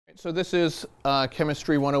So this is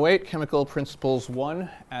Chemistry 108, Chemical Principles 1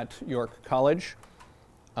 at York College.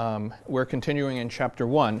 We're continuing in Chapter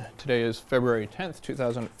 1. Today is February 10th,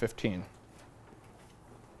 2015.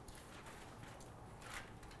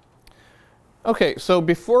 Okay, so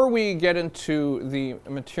before we get into the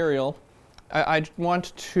material, I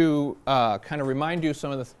want to kind of remind you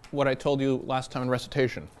some of what I told you last time in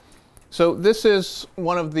recitation. So this is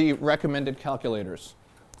one of the recommended calculators.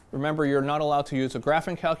 Remember, you're not allowed to use a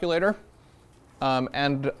graphing calculator,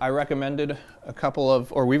 and I recommended a couple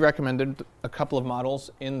of, or we recommended a couple of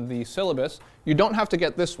models in the syllabus. You don't have to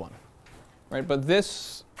get this one, right? But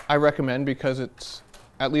this I recommend because it's,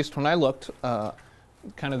 at least when I looked,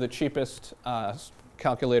 kind of the cheapest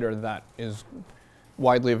calculator that is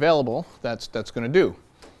widely available that's going to do.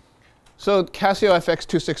 So Casio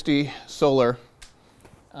FX260 solar,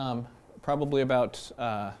 probably about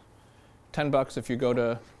 10 bucks if you go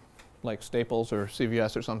to like Staples or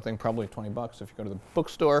CVS or something, probably 20 bucks if you go to the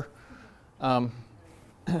bookstore. And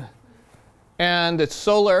it's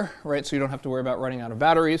solar, right, so you don't have to worry about running out of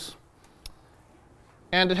batteries.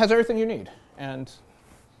 And it has everything you need, and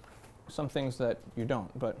some things that you don't,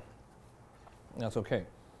 but that's okay.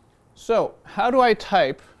 So how do I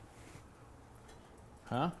type?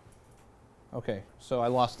 Okay, so I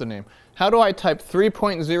lost the name. How do I type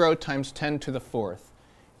 3.0 times 10 to the fourth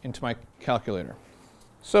into my calculator?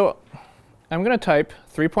 So I'm going to type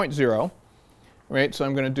 3.0, right? So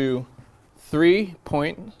I'm going to do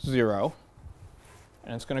 3.0,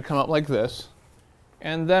 and it's going to come up like this.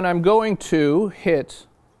 And then I'm going to hit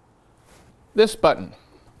this button,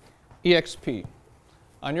 EXP.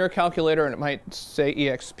 On your calculator, and it might say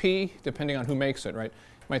EXP, depending on who makes it, right?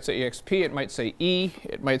 It might say EXP, it might say E,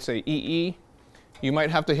 it might say EE. You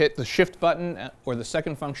might have to hit the shift button or the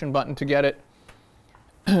second function button to get it.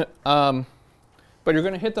 But you're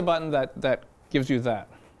going to hit the button that gives you that.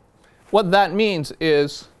 What that means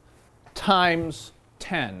is times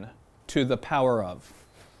 10 to the power of.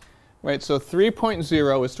 Right, so 3.0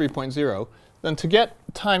 is 3.0. Then to get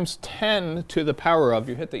times 10 to the power of,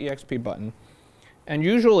 you hit the EXP button. And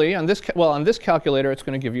usually, on this calculator, it's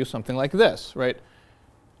going to give you something like this, right?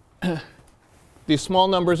 These small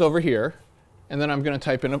numbers over here, and then I'm going to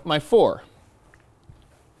type in my 4.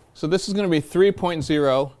 So this is going to be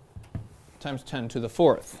 3.0 times 10 to the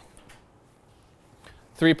fourth.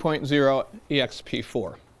 3.0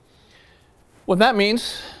 exp4. What that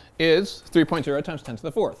means is 3.0 times 10 to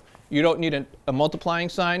the fourth. You don't need a multiplying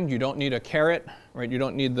sign. You don't need a caret, right? You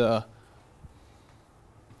don't need the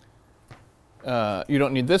you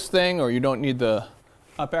don't need this thing, or you don't need the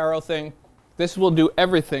up arrow thing. This will do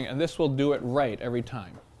everything, and this will do it right every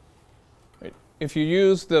time. Right? If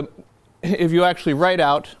you actually write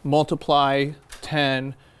out multiply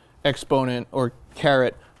 10 exponent or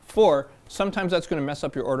caret 4, sometimes that's going to mess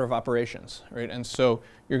up your order of operations, right? And so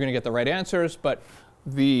you're going to get the right answers,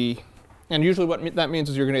 and usually what that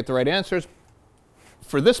means is you're going to get the right answers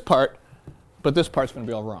for this part, but this part's going to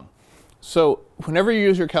be all wrong. So whenever you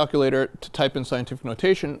use your calculator to type in scientific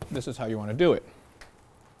notation, this is how you want to do it.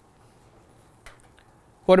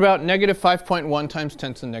 What about negative 5.1 times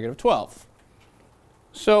 10 to the negative 12?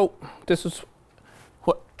 So this is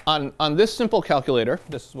what, on this simple calculator,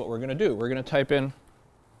 this is what we're going to do. We're going to type in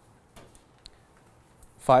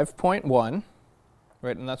 5.1,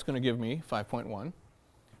 right, and that's going to give me 5.1,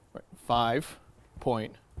 right,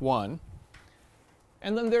 5.1.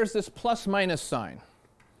 And then there's this plus minus sign.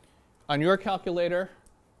 On your calculator,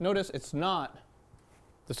 notice it's not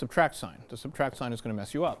the subtract sign. The subtract sign is going to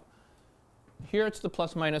mess you up. Here it's the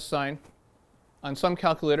plus minus sign. On some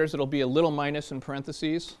calculators, it'll be a little minus in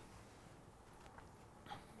parentheses.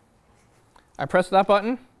 I press that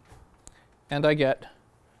button, and I get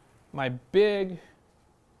my big,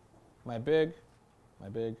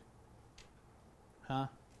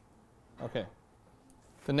 okay.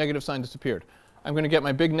 The negative sign disappeared. I'm going to get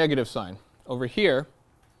my big negative sign. Over here,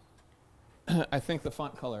 I think the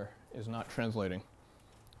font color is not translating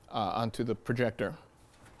onto the projector.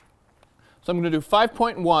 So I'm going to do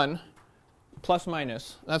 5.1 plus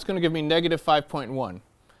minus. That's going to give me negative 5.1.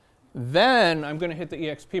 Then I'm going to hit the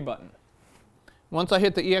EXP button. Once I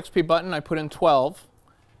hit the EXP button, I put in 12.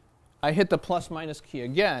 I hit the plus minus key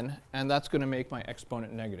again, and that's going to make my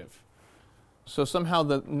exponent negative. So somehow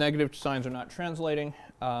the negative signs are not translating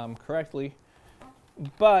correctly,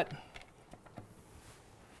 but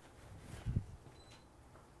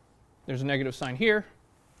there's a negative sign here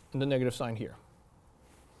and a negative sign here,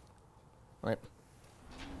 right?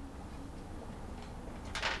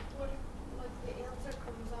 What if, like, the answer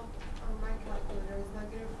comes up on my calculator is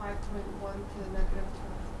negative 5.1 to the negative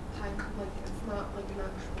 12 times, like, it's not like an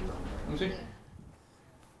actual number. Let me see.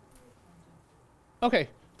 Okay,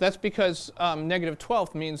 that's because negative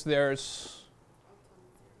 12th means there's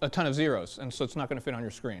a ton of zeros, and so it's not going to fit on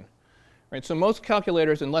your screen. Right? So most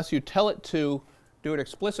calculators, unless you tell it to do it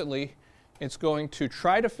explicitly, it's going to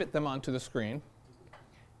try to fit them onto the screen.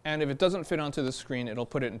 And if it doesn't fit onto the screen, it'll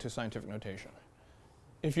put it into scientific notation.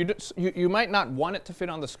 If you might not want it to fit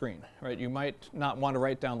on the screen, right? You might not want to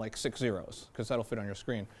write down like 6 zeros, because that'll fit on your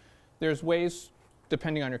screen. There's ways,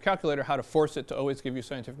 depending on your calculator, how to force it to always give you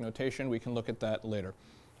scientific notation. We can look at that later.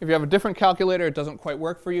 If you have a different calculator, it doesn't quite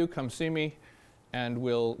work for you, come see me, and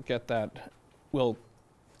we'll get that. We'll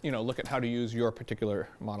look at how to use your particular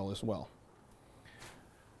model as well.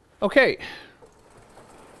 OK.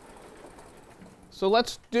 So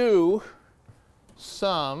let's do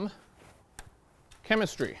some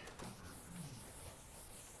chemistry.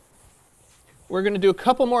 We're going to do a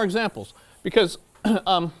couple more examples, because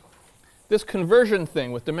this conversion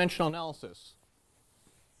thing with dimensional analysis,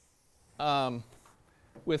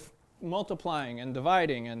 with multiplying and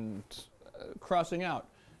dividing and crossing out,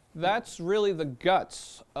 that's really the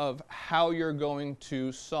guts of how you're going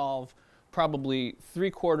to solve probably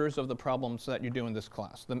 3/4 of the problems that you do in this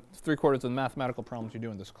class, the 3/4 of the mathematical problems you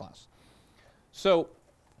do in this class. So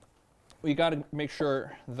we got to make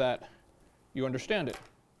sure that you understand it.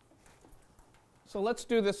 So let's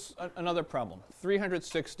do this another problem.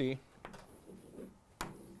 360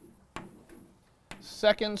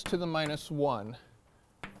 seconds to the minus 1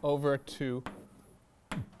 over 2.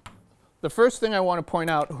 The first thing I want to point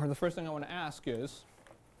out, or the first thing I want to ask is,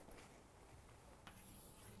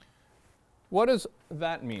 what does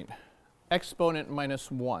that mean? Exponent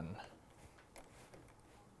minus 1.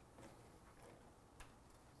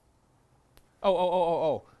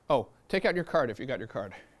 Oh, take out your card if you got your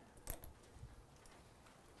card.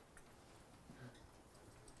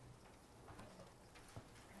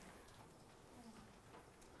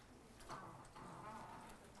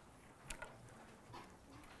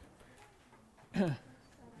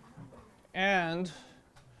 And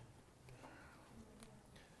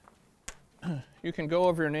you can go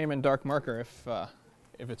over your name in dark marker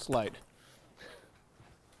if it's light.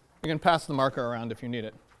 You can pass the marker around if you need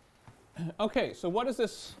it. OK, so what is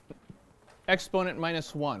this exponent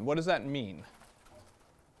minus 1? What does that mean?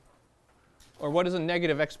 Or what does a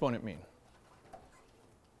negative exponent mean?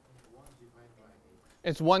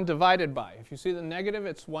 It's 1 divided by. If you see the negative,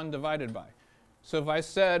 it's 1 divided by. So if I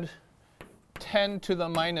said 10 to the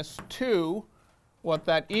minus 2, what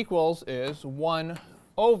that equals is 1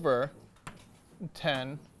 over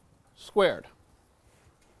 10 squared.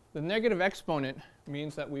 The negative exponent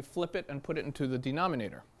means that we flip it and put it into the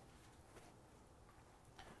denominator.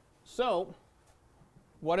 So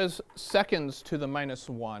what does seconds to the minus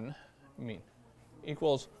 1 mean?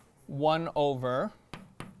 Equals 1 over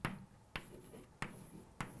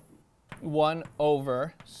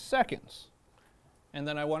seconds. And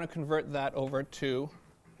then I want to convert that over to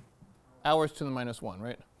hours to the minus 1,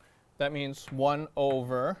 right? That means 1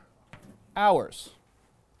 over hours.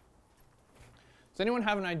 Does anyone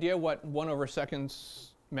have an idea what 1 over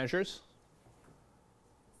seconds measures?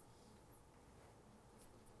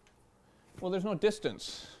 Well, there's no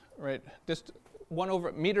distance, right? 1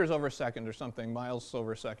 over meters over second or something, miles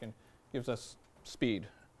over second, gives us speed.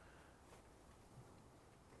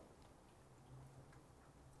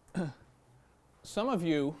 Some of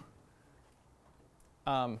you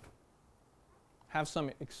have some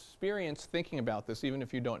experience thinking about this, even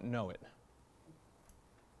if you don't know it.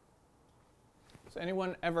 Has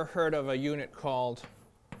anyone ever heard of a unit called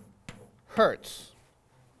hertz?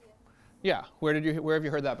 Yeah. Where have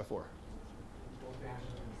you heard that before?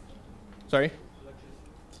 Sorry?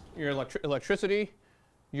 Your electricity,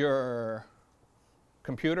 your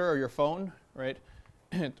computer or your phone, right?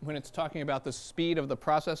 When it's talking about the speed of the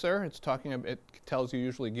processor, it tells you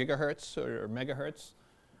usually gigahertz or megahertz.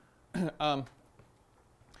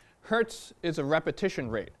 Hertz is a repetition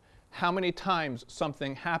rate. How many times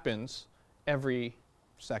something happens every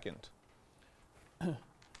second.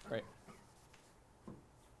 Right.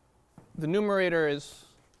 The numerator is,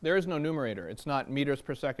 there is no numerator. It's not meters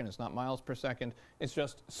per second. It's not miles per second. It's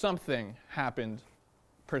just something happened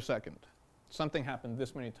per second. Something happened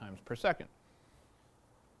this many times per second.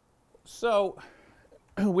 So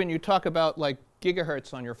when you talk about like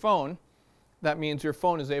gigahertz on your phone, that means your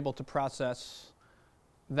phone is able to process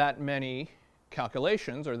that many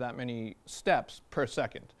calculations or that many steps per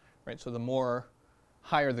second. Right? So the more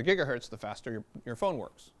higher the gigahertz, the faster your phone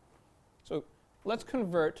works. So let's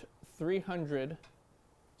convert 300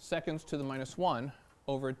 seconds to the minus 1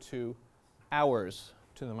 over to hours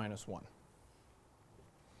to the minus 1.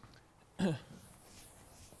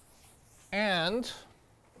 And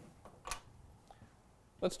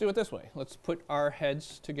let's do it this way. Let's put our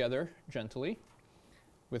heads together gently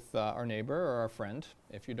with our neighbor or our friend.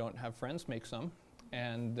 If you don't have friends, make some.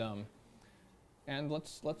 And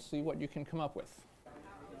let's see what you can come up with.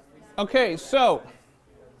 Okay, so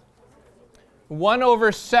 1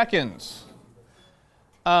 over seconds.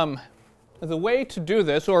 The way to do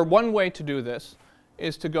this, or one way to do this,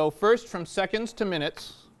 is to go first from seconds to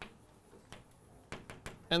minutes,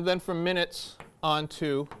 and then from minutes on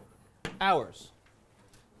to hours.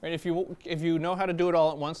 Right? If you know how to do it all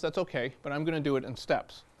at once, that's okay, but I'm going to do it in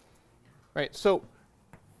steps. Right? So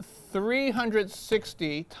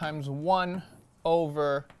 360 times 1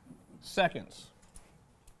 over seconds.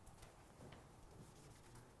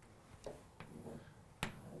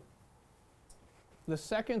 The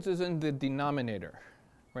seconds is in the denominator.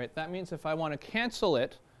 Right? That means if I want to cancel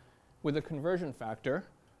it with a conversion factor,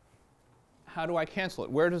 how do I cancel it?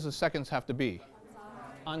 Where does the seconds have to be?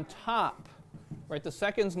 On top. Right? The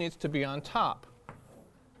seconds needs to be on top.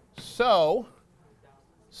 So,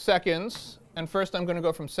 seconds, and first I'm going to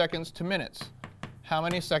go from seconds to minutes. How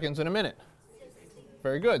many seconds in a minute? 60.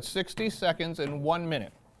 Very good. 60 seconds in 1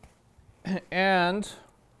 minute. And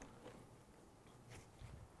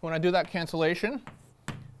when I do that cancellation,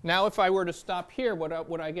 now if I were to stop here, what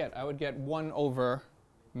would I get? I would get 1 over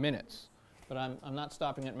minutes. But I'm not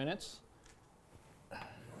stopping at minutes.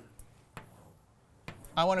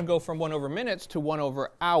 I want to go from 1 over minutes to 1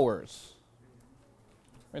 over hours.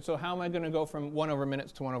 Right, so how am I going to go from 1 over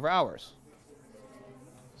minutes to 1 over hours?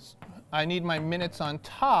 I need my minutes on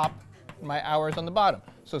top, my hours on the bottom.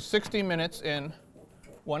 So 60 minutes in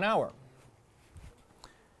 1 hour.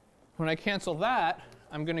 When I cancel that,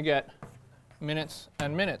 I'm going to get minutes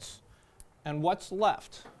and minutes. And what's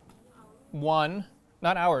left? 1,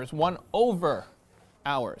 not hours, 1 over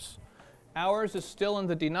hours. Hours is still in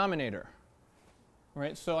the denominator.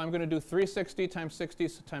 Right, so I'm going to do 360 times 60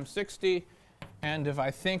 times 60. And if I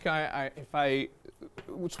think it's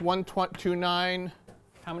 129,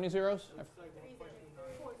 how many zeros?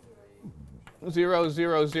 0,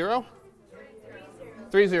 0, 0?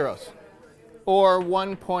 3 zeros. Or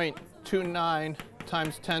 1.29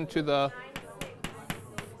 times 10 to the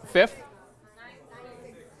 5th?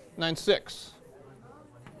 96.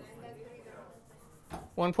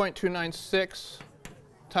 1.296,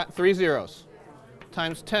 3 zeros,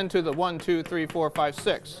 times 10 to the 1, 2, 3, 4, 5,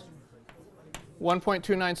 6.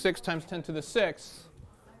 1.296 times 10 to the 6th,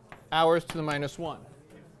 hours to the minus 1.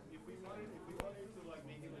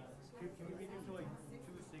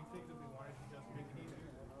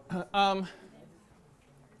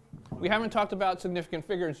 We haven't talked about significant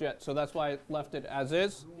figures yet, so that's why I left it as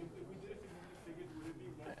is.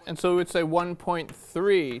 And so we would say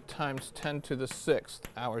 1.3 times 10 to the 6th,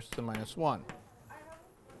 hours to the minus 1.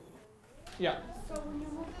 Yeah? So when you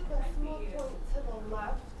move the decimal point to the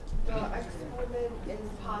left, the exponent is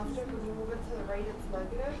positive. When you move it to the right, it's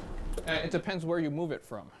negative? It depends where you move it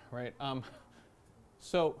from, right?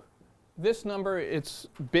 So this number, it's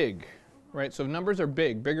big, right? So if numbers are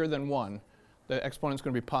big, bigger than 1, the exponent's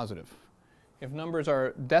going to be positive. If numbers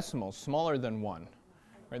are decimals, smaller than 1,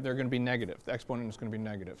 right, they're going to be negative. The exponent is going to be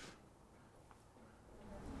negative.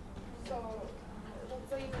 So let's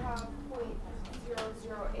say you have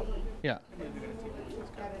 0.008. Yeah. And you move it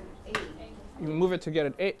to get an 8. You move it to get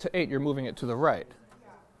it to 8, you're moving it to the right.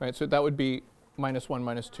 Right, so that would be minus 1,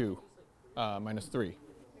 minus 2, minus 3.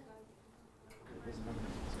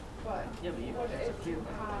 But what if you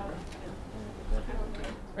have...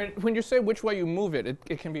 Right, when you say which way you move it,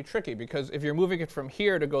 it can be tricky, because if you're moving it from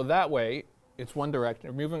here to go that way, it's one direction.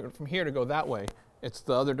 If you're moving it from here to go that way, it's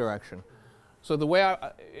the other direction. So the way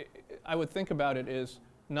I would think about it is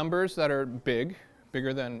numbers that are big,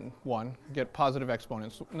 bigger than 1, get positive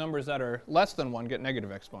exponents. Numbers that are less than 1 get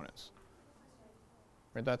negative exponents.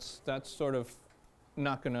 Right, that's sort of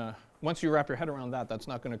not going to, once you wrap your head around that, that's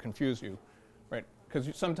not going to confuse you. Right? Because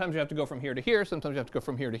sometimes you have to go from here to here, sometimes you have to go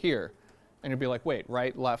from here to here. And you'd be like, wait,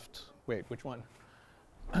 right, left, wait, which one?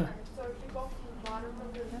 So if you go from the bottom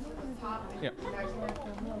of the top, Yeah.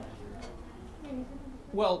 negative.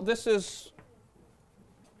 Well, this is,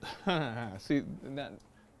 see, that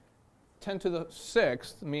 10 to the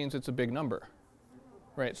 6th means it's a big number,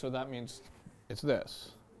 right? So that means it's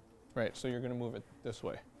this, right? So you're going to move it this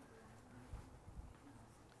way.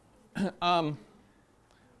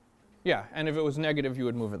 Yeah, and if it was negative, you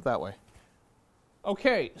would move it that way.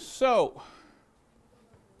 Okay, so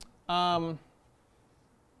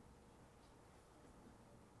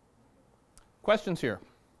questions here?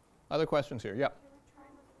 Other questions here? Yeah.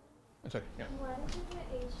 It's okay. Yeah. Why did you get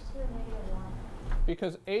h to the negative 1?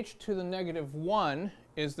 Because h to the negative 1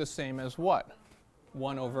 is the same as what?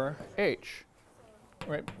 1 over h.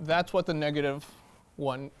 right? That's what the negative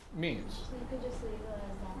 1 means. So you could just leave it as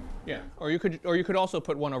that. Yeah, or you could also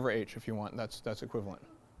put 1 over h if you want. That's equivalent.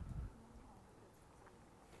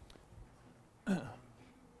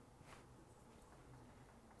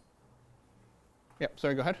 Yep,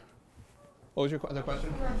 sorry, go ahead. What was your other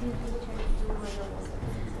question?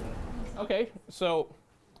 Okay, so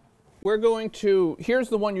we're going to, here's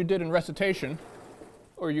the one you did in recitation,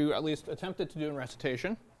 or you at least attempted to do in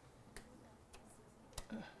recitation.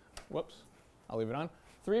 Whoops, I'll leave it on.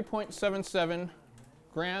 3.77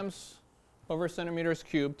 grams over centimeters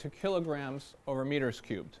cubed to kilograms over meters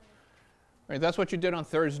cubed. All right, that's what you did on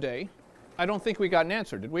Thursday. I don't think we got an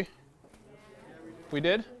answer, did we? We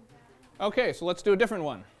did? Okay, so let's do a different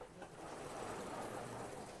one.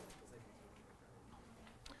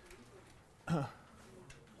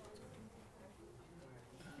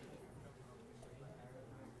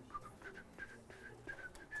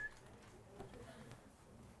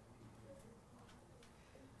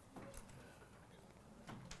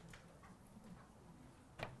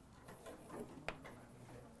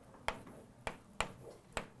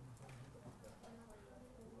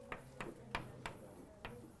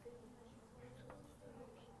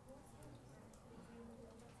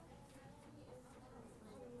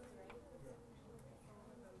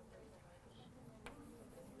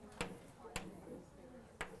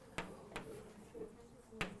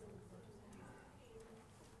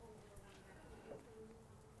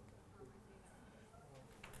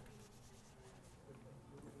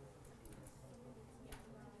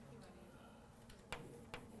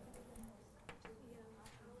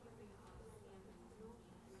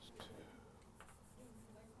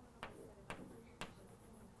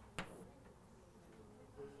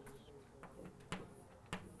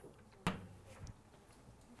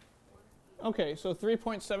 Okay, so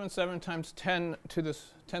 3.77 times 10 to the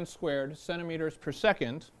 10 squared centimeters per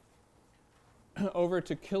second over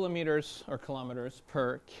to kilometers or kilometers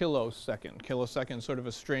per kilosecond. Kilosecond is sort of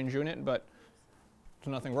a strange unit, but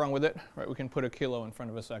there's nothing wrong with it, right? We can put a kilo in front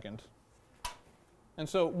of a second. And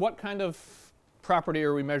so what kind of property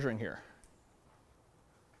are we measuring here?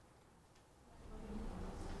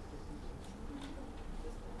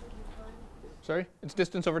 Sorry? It's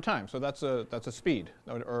distance over time, so that's a speed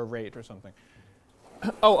or a rate or something.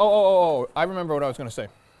 Oh, I remember what I was going to say.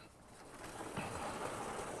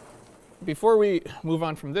 Before we move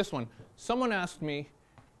on from this one, someone asked me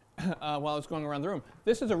while I was going around the room,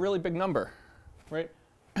 this is a really big number, right?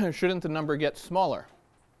 Shouldn't the number get smaller?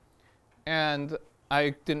 And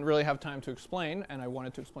I didn't really have time to explain, and I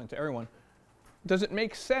wanted to explain to everyone. Does it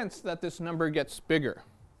make sense that this number gets bigger?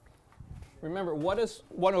 Remember, what does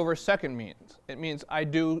 1 over second mean? It means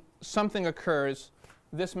something occurs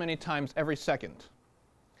this many times every second.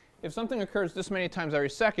 If something occurs this many times every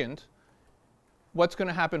second, what's going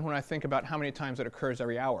to happen when I think about how many times it occurs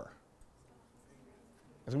every hour?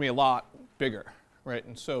 It's going to be a lot bigger, right?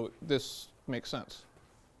 And so this makes sense.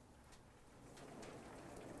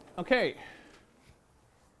 Okay.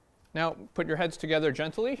 Now put your heads together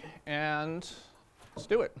gently, and let's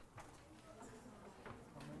do it.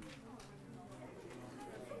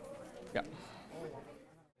 Yeah.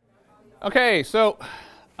 Okay, so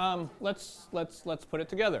let's put it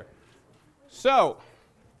together. So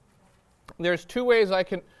there's two ways I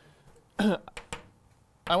can.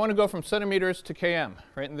 I want to go from centimeters to km,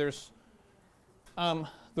 right? And there's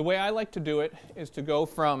the way I like to do it is to go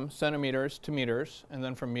from centimeters to meters, and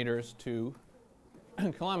then from meters to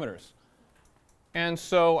kilometers. And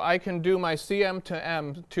so I can do my cm to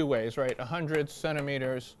m two ways, right? 100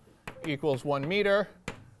 centimeters equals 1 meter.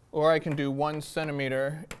 Or I can do 1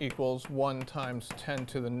 centimeter equals 1 times 10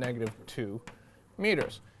 to the negative 2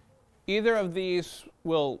 meters. Either of these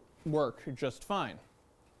will work just fine.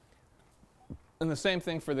 And the same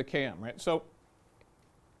thing for the km, right? So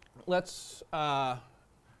let's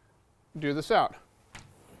do this out.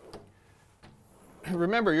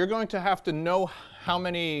 Remember, you're going to have to know how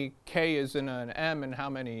many k is in an m and how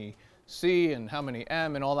many c and how many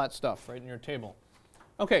m and all that stuff, right, in your table.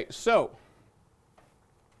 Okay, so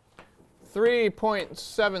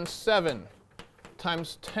 3.77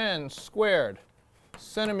 times 10 squared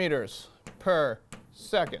centimeters per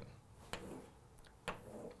second.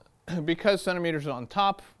 Because centimeters are on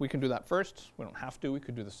top, we can do that first. We don't have to. We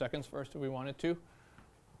could do the seconds first if we wanted to.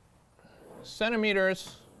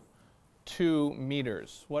 Centimeters to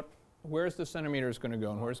meters. Where's the centimeters going to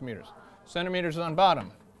go and where's meters? Centimeters is on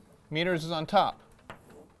bottom. Meters is on top.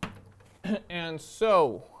 And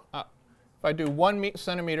so if I do 1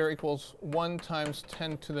 centimeter equals 1 times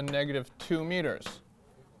 10 to the negative 2 meters.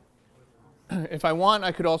 If I want,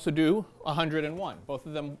 I could also do 101. Both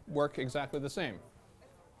of them work exactly the same.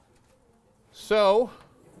 So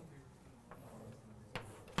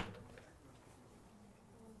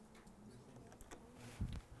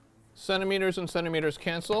centimeters and centimeters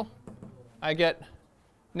cancel. I get,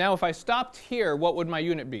 now if I stopped here, what would my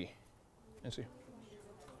unit be? I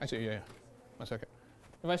see, yeah. 1 second.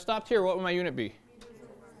 If I stopped here, what would my unit be?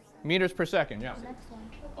 Meters per second, yeah. Next one.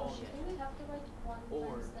 We have to write 1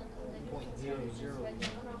 times 10 to the negative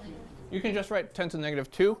 2. You can just write 10 to the negative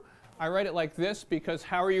 2. I write it like this because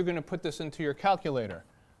how are you going to put this into your calculator?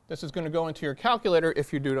 This is going to go into your calculator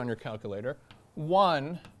if you do it on your calculator.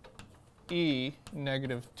 1 e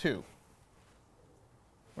negative 2.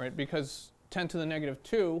 Right? Because 10 to the negative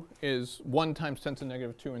 2 is 1 times 10 to the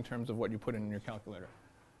negative 2 in terms of what you put in your calculator.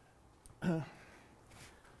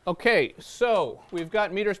 OK, so we've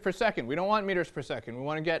got meters per second. We don't want meters per second. We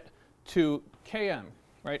want to get to km,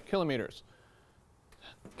 right? Kilometers.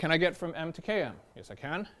 Can I get from m to km? Yes, I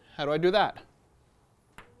can. How do I do that?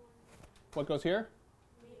 What goes here?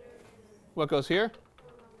 What goes here?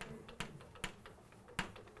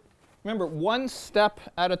 Remember, 1 step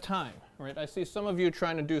at a time. Right? I see some of you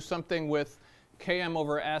trying to do something with km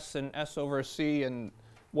over s and s over c, and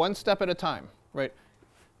 1 step at a time. Right?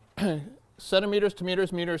 Centimeters to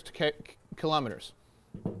meters, meters to kilometers.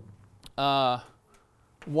 1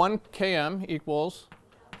 km equals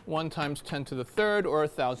 1 times 10 to the third, or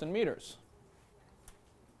 1,000 meters.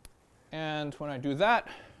 And when I do that,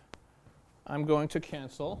 I'm going to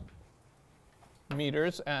cancel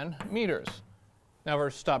meters and meters. Now,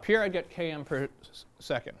 if I stop here, I get km per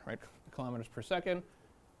second, right? Kilometers per second.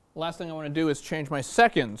 Last thing I want to do is change my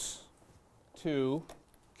seconds to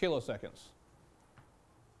kiloseconds.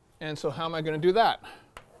 And so how am I going to do that?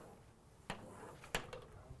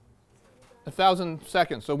 1,000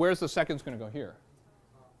 seconds. So where's the seconds going to go here?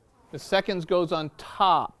 The seconds goes on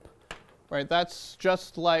top, right? That's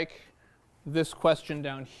just like this question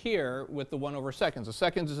down here with the 1 over seconds. The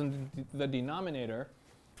seconds is in the denominator.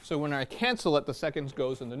 So when I cancel it, the seconds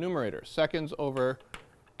goes in the numerator. Seconds over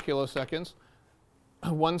kiloseconds.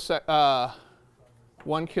 1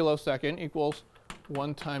 kilosecond equals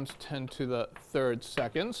 1 times 10 to the third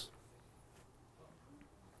seconds.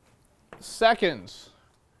 Seconds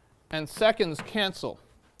and seconds cancel.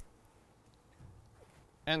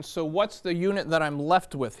 And so what's the unit that I'm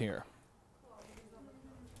left with here?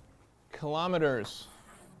 Kilometers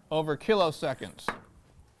over kiloseconds.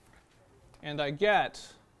 And I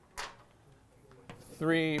get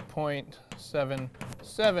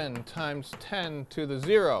 3.77 times 10 to the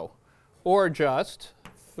 0, or just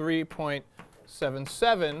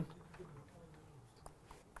 3.77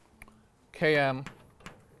 km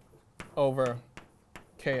over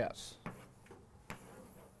ks.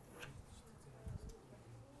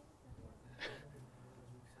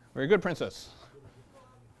 Very good, Princess.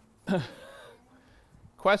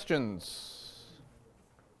 Questions?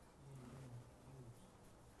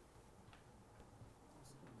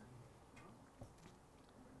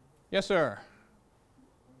 Yes, sir.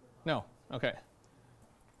 No. OK.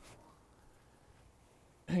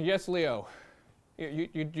 Yes, Leo.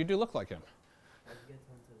 You do look like him.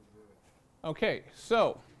 OK,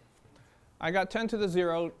 so I got 10 to the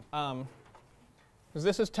 0. Because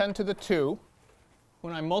this is 10 to the 2.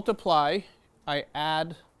 When I multiply, I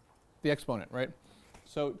add the exponent, right?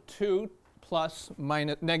 So 2 plus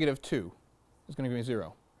minus negative 2 is going to give me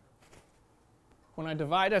 0. When I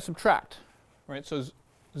divide, I subtract, right? So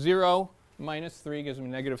 0 minus 3 gives me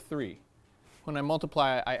negative 3. When I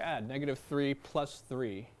multiply, I add. Negative 3 plus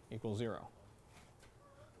 3 equals 0.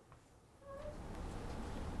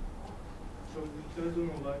 So it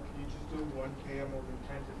doesn't like you just do 1 km over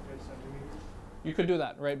 10 to the 5th centimeters? You could do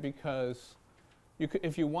that, right? Because you could,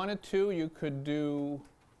 if you wanted to, you could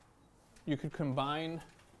combine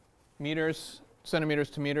meters, centimeters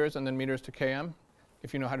to meters, and then meters to km,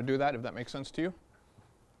 if you know how to do that, if that makes sense to you.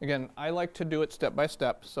 Again, I like to do it step by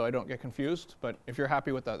step so I don't get confused, but if you're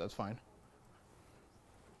happy with that, that's fine.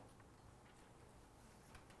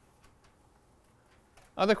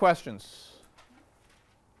 Other questions?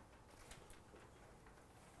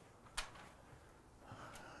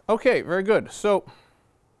 OK, very good. So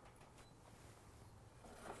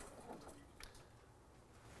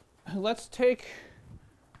let's take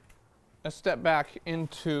a step back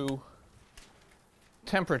into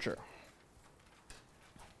temperature.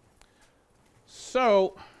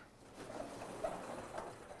 So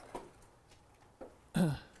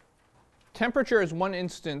temperature is one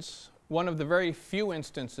instance, one of the very few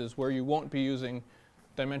instances where you won't be using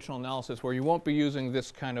dimensional analysis, where you won't be using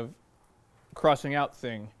this kind of crossing out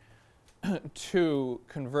thing to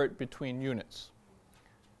convert between units.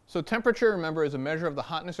 So temperature, remember, is a measure of the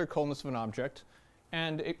hotness or coldness of an object.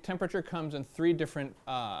 And temperature comes in 3 different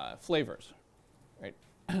flavors, right?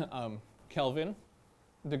 Kelvin,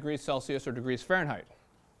 degrees Celsius, or degrees Fahrenheit.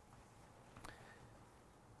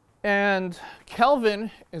 And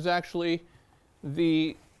Kelvin is actually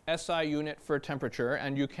the SI unit for temperature,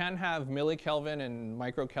 and you can have millikelvin and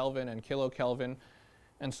microkelvin and kilokelvin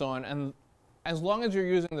and so on. And as long as you're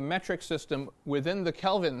using the metric system within the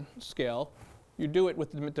Kelvin scale, you do it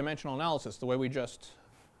with the dimensional analysis, the way we just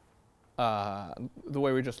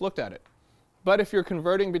looked at it. But if you're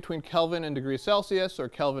converting between Kelvin and degrees Celsius, or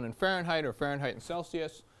Kelvin and Fahrenheit, or Fahrenheit and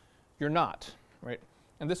Celsius, you're not, right?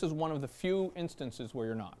 And this is one of the few instances where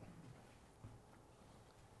you're not.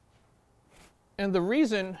 And the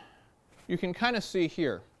reason you can kind of see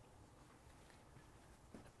here,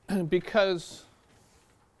 because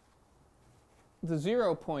the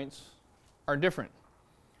 0 points are different.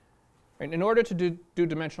 Right? In order to do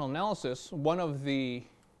dimensional analysis, one of the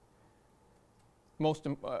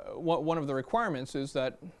requirements is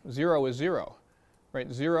that 0 is 0.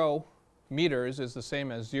 Right? 0 meters is the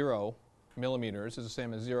same as 0 millimeters, is the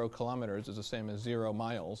same as 0 kilometers, is the same as 0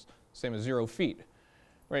 miles, same as 0 feet.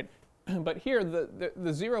 Right? But here,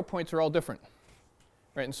 the 0 points are all different.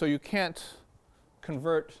 Right? And so you can't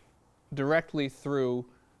convert directly through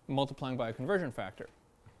multiplying by a conversion factor.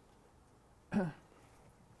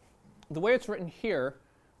 The way it's written here,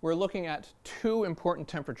 we're looking at 2 important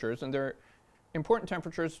temperatures, and they're important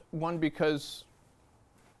temperatures, one because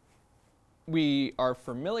we are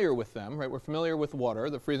familiar with them, right? We're familiar with water,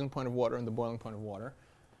 the freezing point of water and the boiling point of water.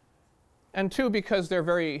 And 2, because they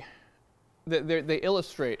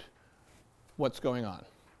illustrate what's going on.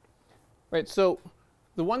 Right? So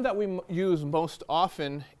the one that we use most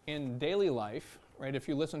often in daily life, right, if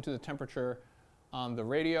you listen to the temperature on the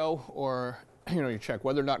radio, or you check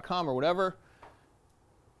weather.com or whatever,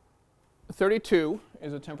 32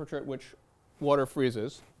 is a temperature at which water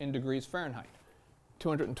freezes in degrees Fahrenheit.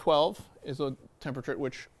 212 is a temperature at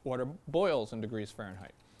which water boils in degrees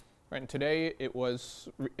Fahrenheit. Right? And today it was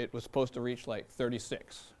supposed to reach like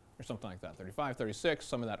 36 or something like that, 35, 36.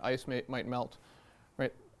 Some of that ice might melt.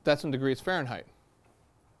 Right? That's in degrees Fahrenheit.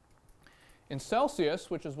 In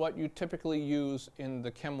Celsius, which is what you typically use in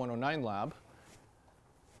the Chem 109 lab,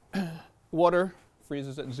 water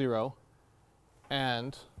freezes at 0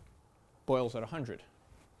 and boils at 100.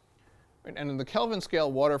 And in the Kelvin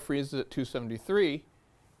scale, water freezes at 273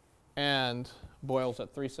 and boils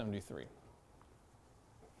at 373.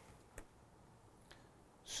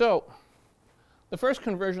 So the first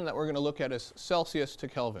conversion that we're going to look at is Celsius to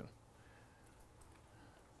Kelvin.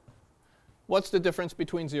 What's the difference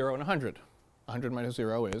between 0 and 100? 100 minus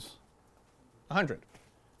 0 is 100.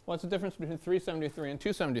 What's the difference between 373 and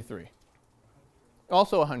 273?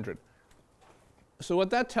 Also 100. So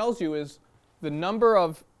what that tells you is the number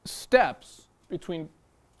of steps between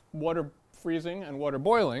water freezing and water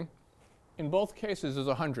boiling in both cases is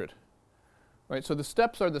 100. Right? So the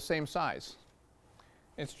steps are the same size.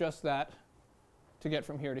 It's just that to get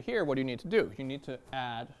from here to here, what do you need to do? You need to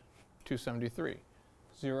add 273.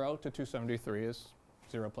 0 to 273 is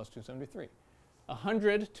 0 plus 273.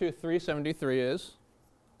 100 to 373 is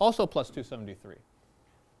also plus 273.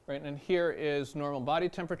 Right? And here is normal body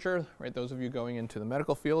temperature. Right? Those of you going into the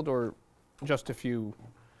medical field, or just if you,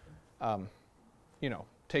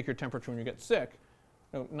 take your temperature when you get sick.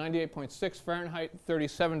 98.6 Fahrenheit,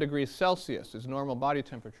 37 degrees Celsius is normal body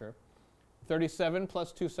temperature. 37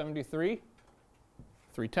 plus 273,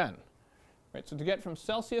 310. Right? So to get from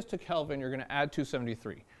Celsius to Kelvin, you're going to add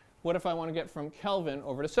 273. What if I want to get from Kelvin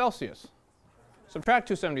over to Celsius? Subtract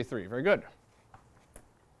 273. Very good.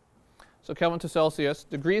 So Kelvin to Celsius,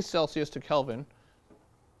 degrees Celsius to Kelvin.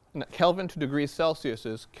 And Kelvin to degrees Celsius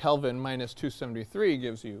is Kelvin minus 273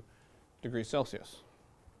 gives you degrees Celsius.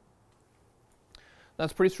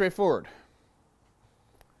 That's pretty straightforward.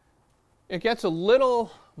 It gets a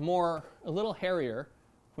little hairier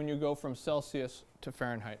when you go from Celsius to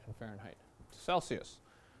Fahrenheit and Fahrenheit to Celsius.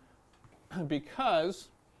 Because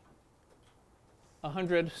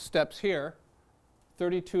 100 steps here,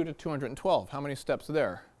 32 to 212. How many steps are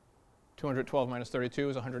there? 212 minus 32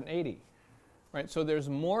 is 180. Right? So there's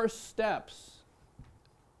more steps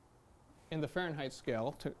in the Fahrenheit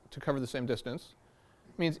scale to cover the same distance.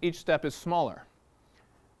 It means each step is smaller.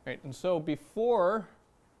 Right? And so before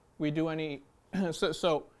we do any,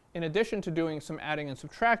 so in addition to doing some adding and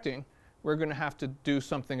subtracting, we're going to have to do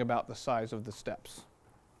something about the size of the steps.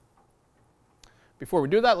 Before we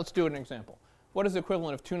do that, let's do an example. What is the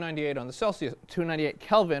equivalent of 298 on the Celsius, 298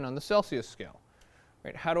 Kelvin on the Celsius scale?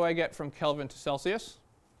 Right? How do I get from Kelvin to Celsius?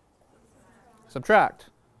 Subtract.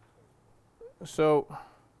 So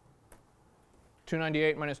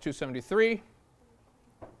 298 minus 273,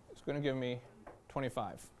 It's going to give me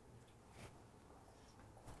 25.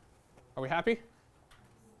 Are we happy?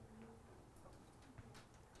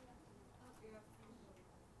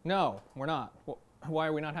 No, we're not. Why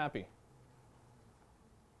are we not happy?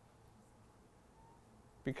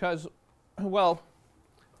 Because, well,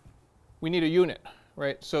 we need a unit,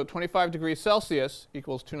 right? So 25 degrees Celsius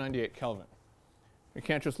equals 298 Kelvin. We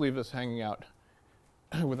can't just leave this hanging out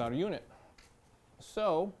without a unit.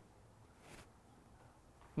 So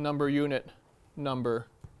number, unit, number,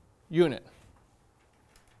 unit.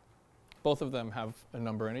 Both of them have a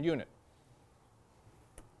number and a unit.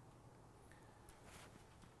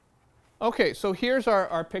 Okay, so here's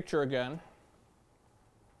our picture again.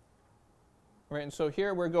 Right, and so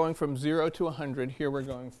here we're going from 0 to 100. Here we're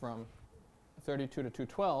going from 32 to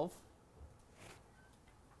 212.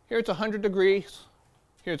 Here it's 100 degrees.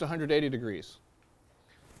 Here it's 180 degrees.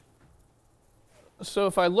 So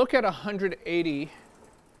if I look at 180,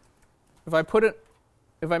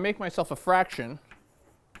 if I make myself a fraction,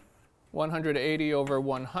 180 over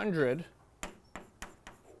 100,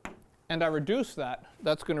 and I reduce that,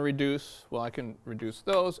 that's going to reduce, well, I can reduce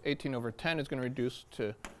those. 18 over 10 is going to reduce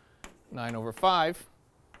to 9 over 5.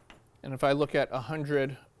 And if I look at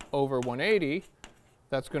 100 over 180,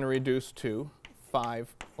 that's going to reduce to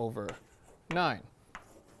 5 over 9.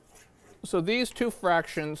 So these two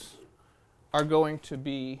fractions are going to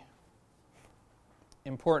be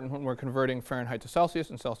important when we're converting Fahrenheit to Celsius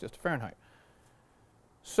and Celsius to Fahrenheit.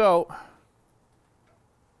 So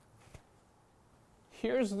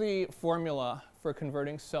here's the formula for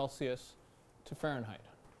converting Celsius to Fahrenheit.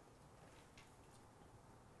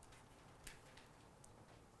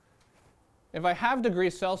 If I have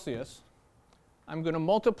degrees Celsius, I'm going to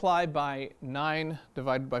multiply by 9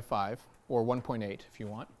 divided by 5, or 1.8 if you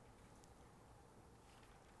want,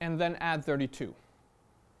 and then add 32.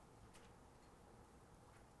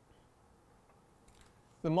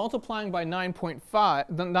 The multiplying by 9.5,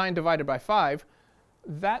 the 9 divided by 5,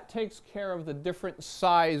 that takes care of the different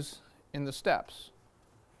size in the steps.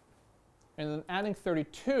 And then adding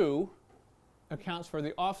 32 accounts for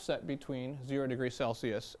the offset between 0 degrees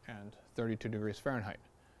Celsius and 32 degrees Fahrenheit.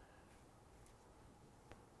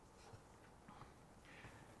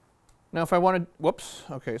 Now if I wanted, whoops,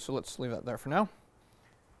 okay, so let's leave that there for now.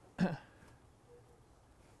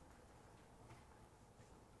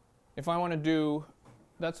 If I want to do,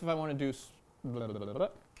 that's if I want to do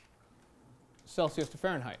Celsius to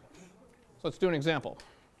Fahrenheit. So let's do an example.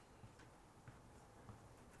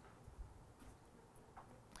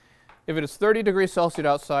 If it is 30 degrees Celsius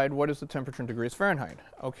outside, what is the temperature in degrees Fahrenheit?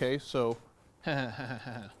 Okay, so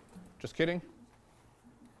just kidding.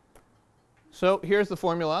 So here's the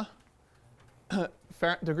formula.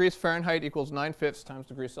 Degrees Fahrenheit equals 9/5 times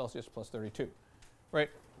degrees Celsius plus 32, right?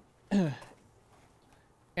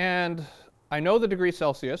 And I know the degree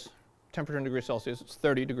Celsius, temperature in degrees Celsius, it's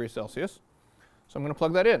 30 degrees Celsius. So I'm going to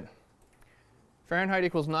plug that in. Fahrenheit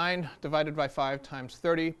equals 9 divided by 5 times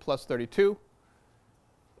 30 plus 32.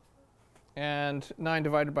 And 9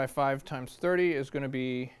 divided by 5 times 30 is going to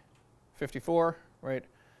be 54, right?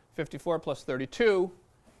 54 plus 32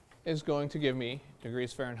 is going to give me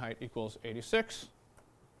degrees Fahrenheit equals 86.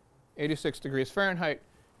 86 degrees Fahrenheit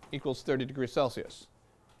equals 30 degrees Celsius.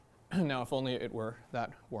 Now, if only it were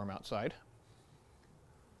that warm outside.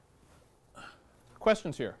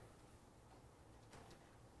 Questions here?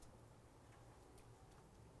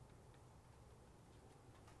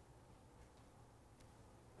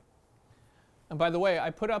 And by the way, I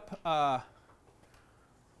put up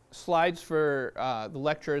slides for the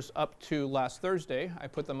lectures up to last Thursday. I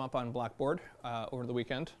put them up on Blackboard over the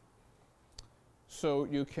weekend. So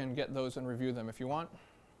you can get those and review them if you want.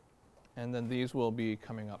 And then these will be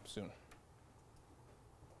coming up soon.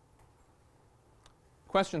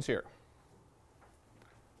 Questions here?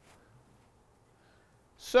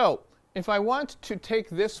 So if I want to take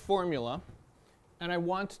this formula and I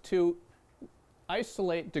want to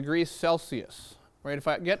isolate degrees Celsius, right? If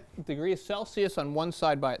I get degrees Celsius on one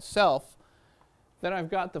side by itself, then I've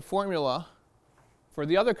got the formula for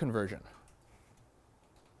the other conversion.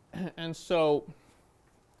 And so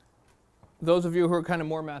those of you who are kind of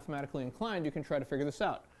more mathematically inclined, you can try to figure this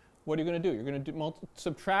out. What are you going to do? You're going to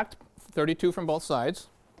subtract 32 from both sides,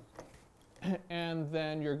 and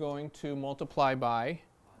then you're going to multiply by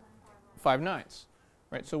 5/9,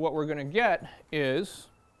 right? So what we're going to get is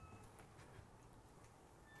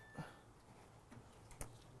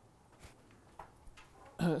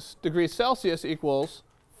degrees Celsius equals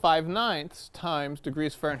 5/9 times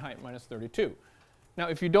degrees Fahrenheit minus 32. Now,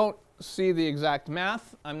 if you don't see the exact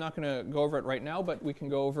math, I'm not going to go over it right now, but we can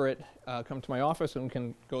go over it, come to my office and we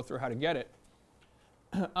can go through how to get it.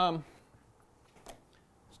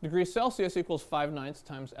 degrees Celsius equals 5/9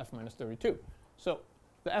 times F minus 32. So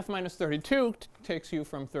the F minus 32 takes you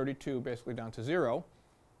from 32 basically down to 0.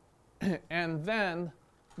 And then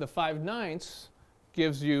the 5/9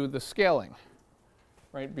 gives you the scaling,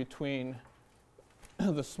 right, between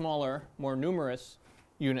the smaller, more numerous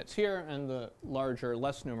units here and the larger,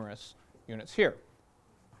 less numerous units here.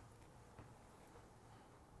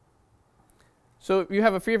 So you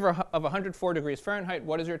have a fever of 104 degrees Fahrenheit.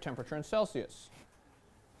 What is your temperature in Celsius?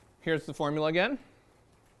 Here's the formula again.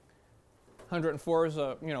 104 is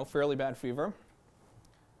a fairly bad fever.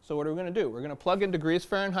 So what are we going to do? We're going to plug in degrees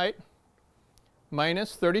Fahrenheit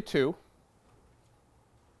minus 32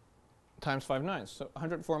 times 5/9. So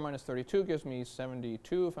 104 minus 32 gives me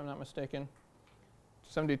 72, if I'm not mistaken.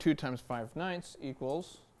 72 times 5/9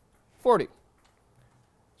 equals 40.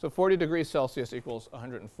 So 40 degrees Celsius equals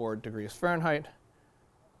 104 degrees Fahrenheit.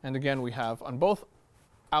 And again, we have on both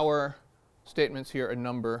our statements here a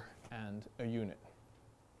number and a unit.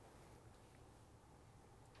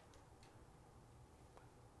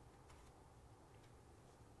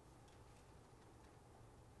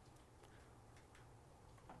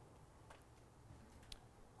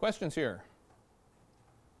 Questions here?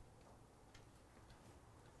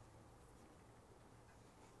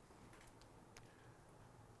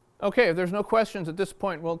 Okay, if there's no questions at this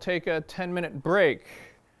point, we'll take a 10-minute break.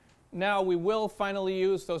 Now we will finally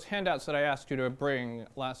use those handouts that I asked you to bring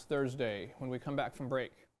last Thursday when we come back from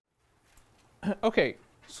break. Okay,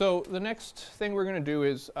 so the next thing we're going to do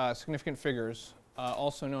is significant figures,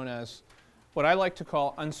 also known as what I like to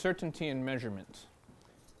call uncertainty in measurement.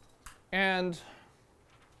 And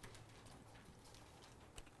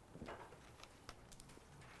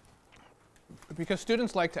because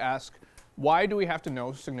students like to ask, why do we have to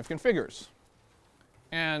know significant figures?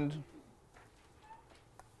 And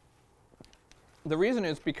the reason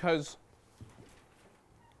is because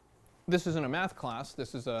this isn't a math class,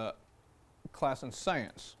 this is a class in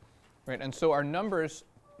science, right? And so our numbers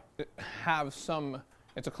have some,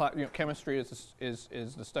 it's a class, chemistry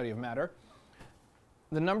is the study of matter.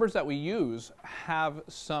 The numbers that we use have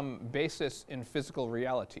some basis in physical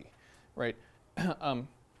reality, right?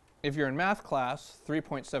 If you're in math class,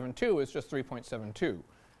 3.72 is just 3.72.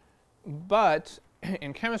 But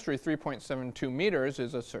in chemistry, 3.72 meters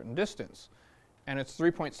is a certain distance. And it's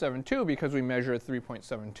 3.72 because we measure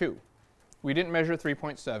 3.72. We didn't measure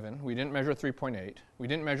 3.7. We didn't measure 3.8. We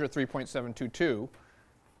didn't measure 3.722.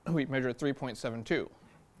 We measured 3.72.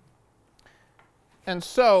 And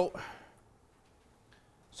so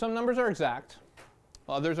some numbers are exact.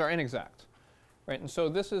 Others are inexact. Right? And so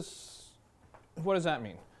this is, what does that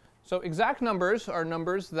mean? So exact numbers are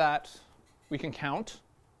numbers that we can count.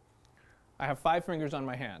 I have 5 fingers on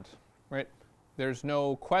my hand, right? There's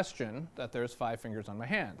no question that there's 5 fingers on my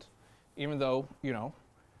hand, even though,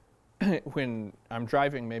 when I'm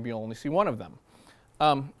driving, maybe you'll only see one of them.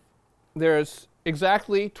 There's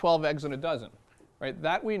exactly 12 eggs in a dozen, right?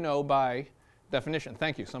 That we know by definition.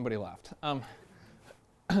 Thank you, somebody laughed.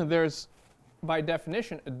 There's, by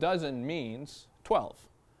definition, a dozen means 12.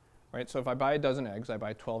 Right? So if I buy a dozen eggs, I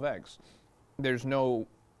buy 12 eggs. There's no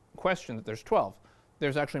question that there's 12.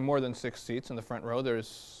 There's actually more than 6 seats in the front row.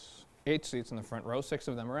 There's 8 seats in the front row. 6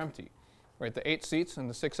 of them are empty. Right? The 8 seats and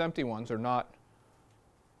the 6 empty ones are not,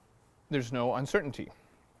 there's no uncertainty.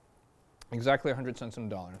 Exactly 100 cents in a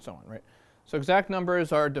dollar and so on. Right? So exact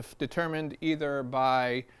numbers are determined either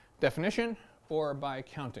by definition or by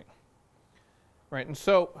counting. Right? And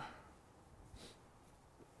so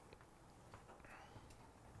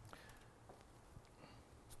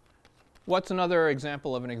what's another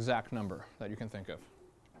example of an exact number that you can think of?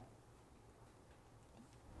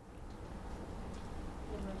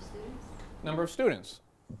 Number of students. Number of students.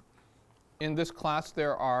 In this class,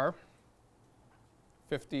 there are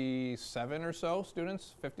 57 or so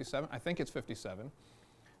students. 57. I think it's 57.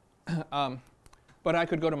 But I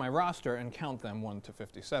could go to my roster and count them 1 to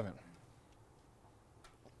 57.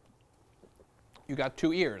 You got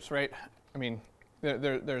 2 ears, right? I mean,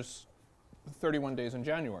 there's 31 days in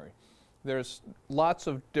January. There's lots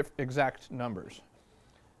of exact numbers.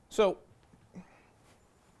 So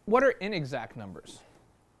what are inexact numbers?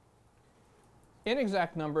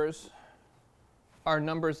 Inexact numbers are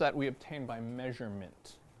numbers that we obtain by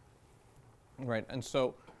measurement. Right? And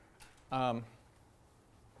so by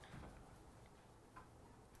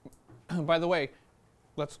the way,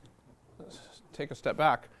 let's take a step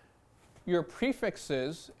back. Your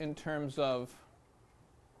prefixes in terms of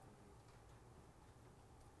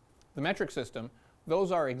the metric system,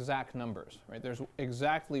 those are exact numbers, right? There's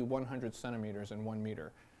exactly 100 centimeters in 1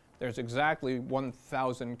 meter. There's exactly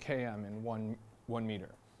 1,000 km in 1 1 meter.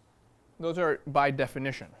 Those are by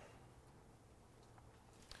definition.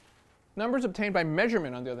 Numbers obtained by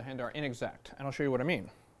measurement, on the other hand, are inexact, and I'll show you what I mean.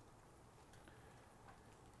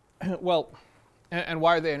 Well, and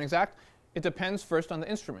why are they inexact? It depends first on the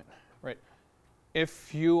instrument, right?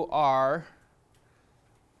 If you are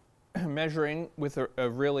measuring with a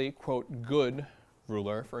really, quote, good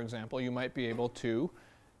ruler, for example, you might be able to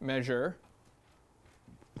measure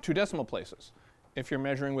 2 decimal places. If you're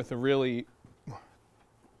measuring with a really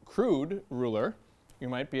crude ruler, you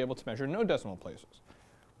might be able to measure no decimal places.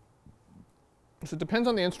 So it depends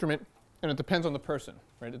on the instrument, and it depends on the person,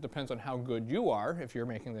 right? It depends on how good you are, if you're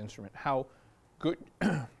making the instrument, how good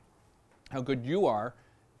how good you are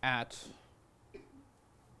at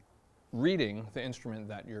reading the instrument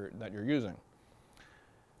that you're using.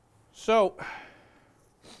 So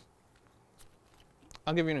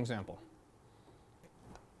I'll give you an example.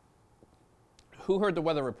 Who heard the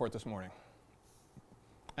weather report this morning?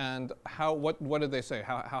 And what did they say?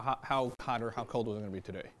 How hot or how cold was it going to be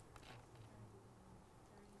today?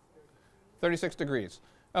 36 degrees.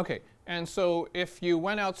 Okay, and so if you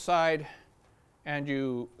went outside and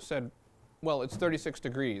you said, well, it's 36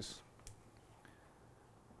 degrees,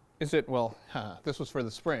 is it, well, this was for the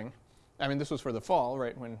spring. I mean, this was for the fall,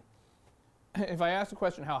 right? If I ask the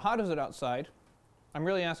question, how hot is it outside, I'm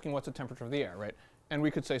really asking what's the temperature of the air, right? And we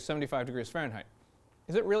could say 75 degrees Fahrenheit.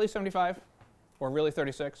 Is it really 75 or really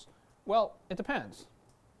 36? Well, it depends.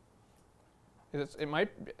 Is it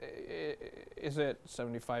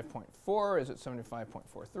 75.4? Is it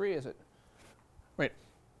 75.43? Is it, right?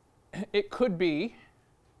 It could be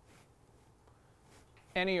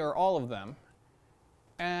any or all of them,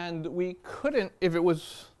 and we couldn't,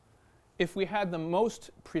 if we had the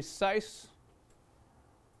most precise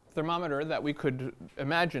thermometer that we could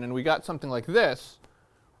imagine, and we got something like this,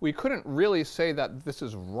 we couldn't really say that this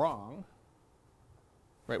is wrong,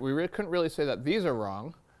 right? We couldn't really say that these are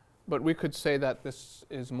wrong, but we could say that this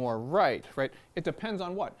is more right, right? It depends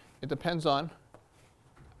on what? It depends on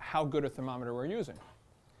how good a thermometer we're using.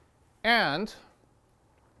 And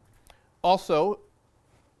also,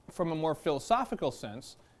 from a more philosophical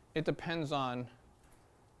sense, it depends on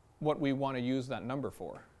what we want to use that number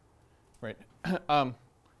for, right?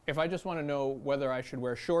 If I just want to know whether I should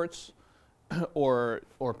wear shorts or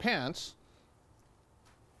pants,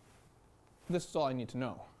 this is all I need to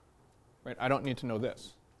know, right? I don't need to know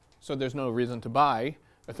this. So there's no reason to buy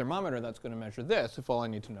a thermometer that's going to measure this if all I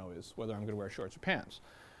need to know is whether I'm going to wear shorts or pants.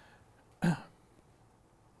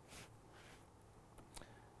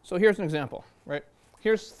 So here's an example, right?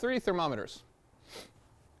 Here's 3 thermometers.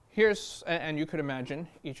 And you could imagine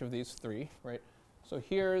each of these 3, right? So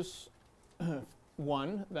here's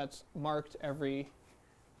one that's marked every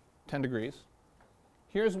 10 degrees.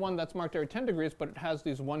 Here's one that's marked every 10 degrees, but it has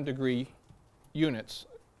these 1 degree units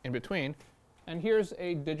in between. And here's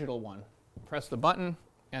a digital one. Press the button,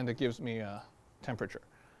 and it gives me a temperature.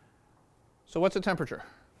 So what's the temperature?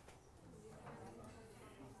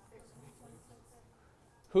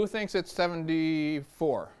 Who thinks it's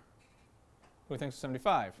 74? Who thinks it's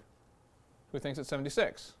 75? Who thinks it's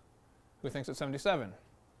 76? Who thinks it's 77?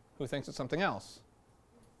 Who thinks it's something else?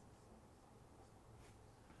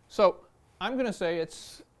 So I'm going to say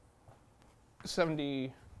it's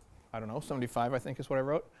 70, I don't know, 75 I think is what I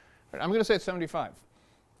wrote. I'm going to say it's 75.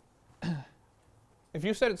 If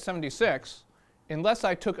you said it's 76, unless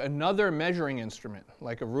I took another measuring instrument,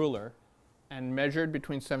 like a ruler, and measured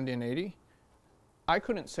between 70 and 80, I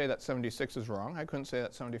couldn't say that 76 is wrong. I couldn't say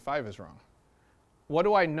that 75 is wrong. What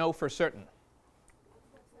do I know for certain?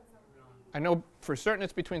 I know for certain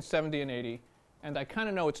it's between 70 and 80, and I kind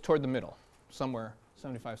of know it's toward the middle, somewhere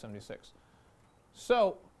 75, 76.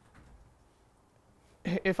 So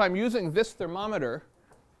if I'm using this thermometer,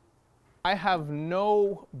 I have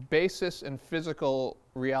no basis in physical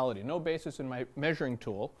reality, no basis in my measuring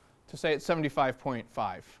tool to say it's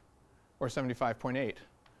 75.5 or 75.8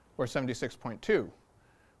 or 76.2,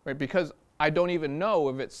 right? Because I don't even know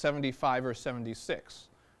if it's 75 or 76.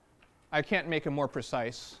 I can't make a more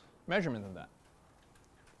precise measurement than that.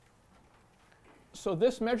 So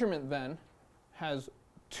this measurement then has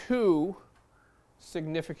 2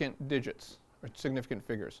 significant digits or significant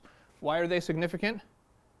figures. Why are they significant?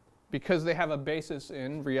 Because they have a basis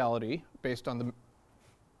in reality based on the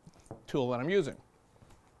tool that I'm using.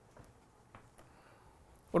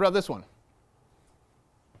 What about this one?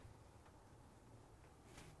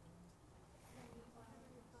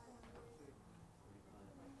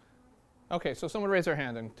 Okay, so someone raise their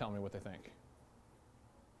hand and tell me what they think.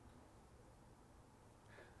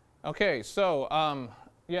 Okay, so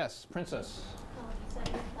yes, Princess.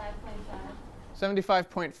 75.5.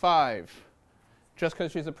 75.5. Just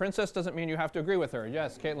because she's a princess doesn't mean you have to agree with her.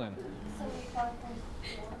 Yes, Caitlin.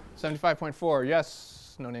 75.4. 75.4.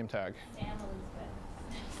 Yes, no name tag. Sam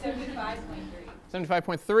Elizabeth. 75.3.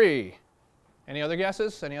 75.3. Any other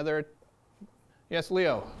guesses? Any other? Yes,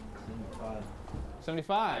 Leo. 75.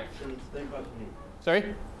 75.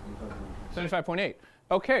 Sorry? 75.8.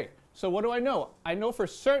 Okay, so what do I know? I know for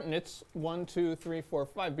certain it's 1, 2, 3, 4,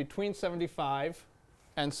 5, between 75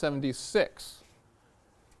 and 76.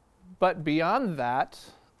 But beyond that,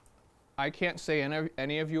 I can't say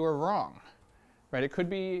any of you are wrong, right? It could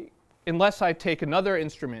be, unless I take another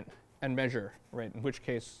instrument and measure, right? In which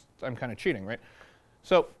case, I'm kind of cheating, right?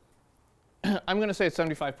 So I'm going to say it's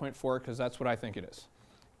 75.4 because that's what I think it is.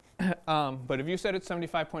 But if you said it's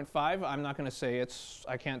 75.5, I'm not going to say it's,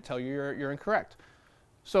 I can't tell you you're incorrect.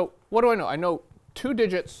 So what do I know? I know 2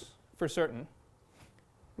 digits for certain,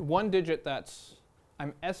 1 digit that's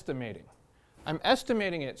I'm estimating. I'm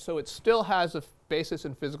estimating it so it still has a basis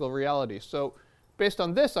in physical reality. So based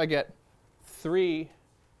on this, I get 3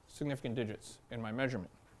 significant digits in my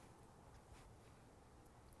measurement.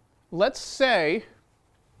 Let's say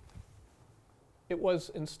it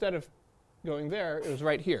was, instead of going there, it was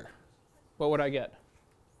right here. What would I get?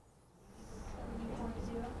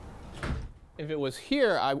 70.0. If it was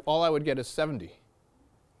here, all I would get is 70,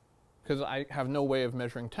 because I have no way of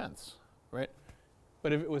measuring tenths, right?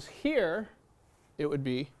 But if it was here, it would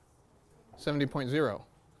be 70.0.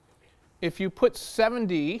 If you put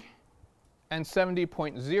 70 and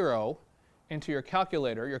 70.0 into your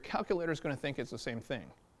calculator is going to think it's the same thing.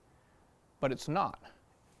 But it's not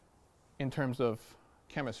in terms of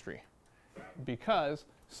chemistry, because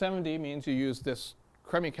 70 means you use this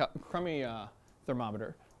crummy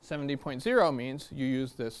thermometer. 70.0 means you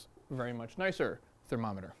use this very much nicer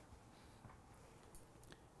thermometer.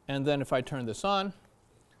 And then if I turn this on,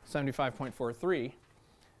 75.43,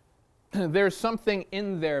 there's something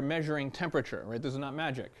in there measuring temperature, right? This is not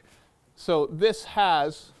magic. So this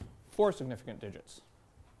has 4 significant digits.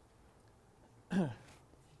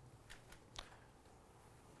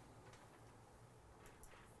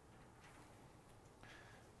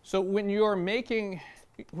 So when you're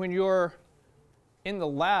in the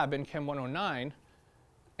lab in Chem 109,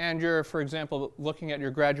 and you're, for example, looking at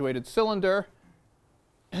your graduated cylinder,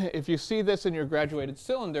 if you see this in your graduated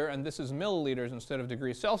cylinder, and this is milliliters instead of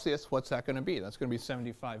degrees Celsius, what's that going to be? That's going to be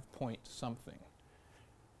 75 point something.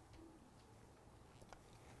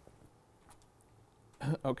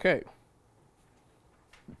 Okay.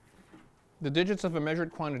 The digits of a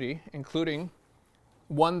measured quantity, including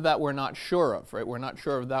one that we're not sure of, right? We're not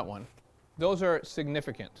sure of that one. Those are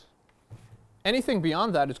significant. Anything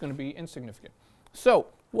beyond that is going to be insignificant. So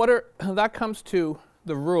that comes to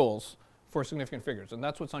the rules for significant figures, and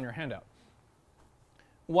that's what's on your handout.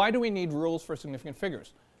 Why do we need rules for significant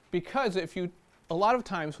figures? Because a lot of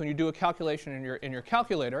times when you do a calculation in your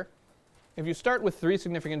calculator, if you start with 3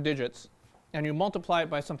 significant digits and you multiply it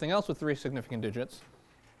by something else with 3 significant digits,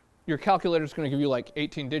 your calculator is going to give you like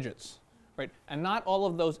 18 digits, right? And not all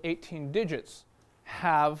of those 18 digits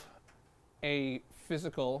have a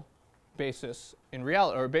physical basis in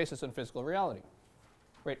reality, or a basis in physical reality,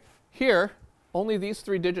 right? Here, only these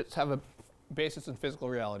 3 digits have a basis in physical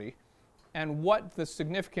reality, and what the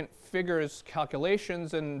significant figures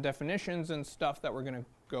calculations and definitions and stuff that we're going to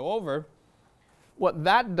go over, what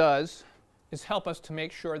that does is help us to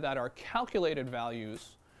make sure that our calculated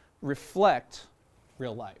values reflect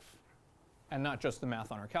real life and not just the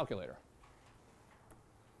math on our calculator.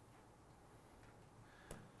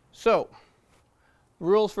 So,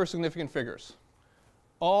 rules for significant figures.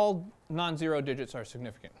 All non-zero digits are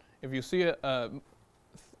significant. If you see a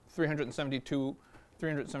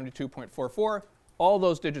 372.44, all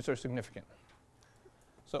those digits are significant.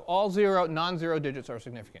 So all non-zero digits are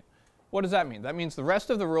significant. What does that mean? That means the rest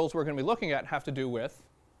of the rules we're going to be looking at have to do with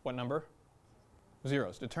what number?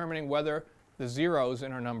 Zeros. Determining whether the zeros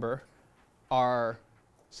in our number are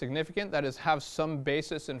significant, that is, have some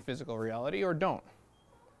basis in physical reality, or don't.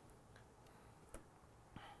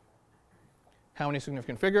 How many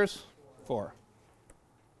significant figures? 4.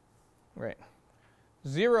 Right.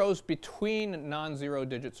 Zeros between non-zero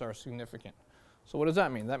digits are significant. So what does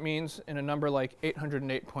that mean? That means in a number like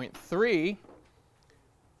 808.3,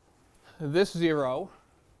 this 0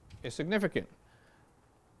 is significant.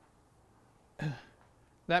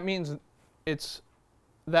 That means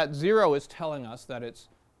that 0 is telling us that it's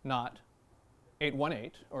not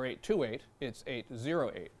 818 or 828, it's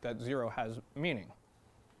 808. That 0 has meaning.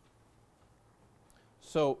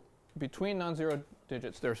 So between non-zero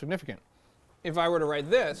digits, they're significant. If I were to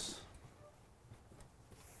write this,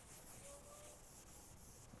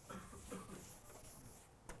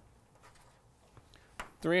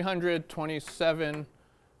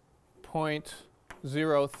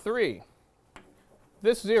 327.03.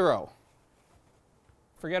 This 0,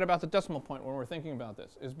 forget about the decimal point when we're thinking about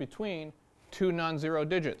this, is between two non-zero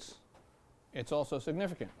digits. It's also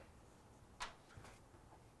significant.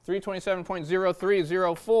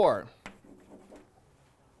 327.0304,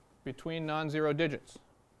 between non-zero digits,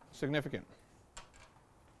 significant.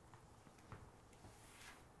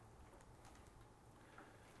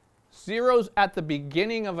 Zeros at the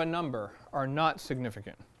beginning of a number are not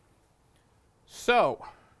significant. So,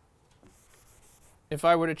 if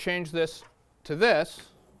I were to change this to this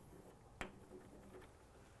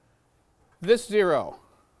 0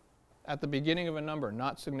 at the beginning of a number,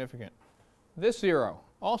 not significant. This 0,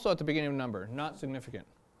 also at the beginning of a number, not significant.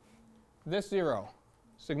 This 0,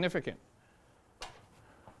 significant.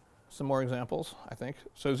 Some more examples, I think.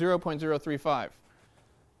 So 0.035.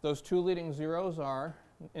 Those two leading zeros are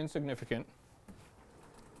insignificant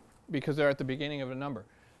because they're at the beginning of a number.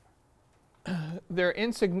 They're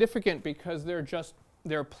insignificant because they're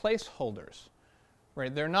placeholders,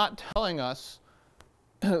 right? They're not telling us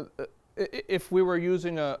if we were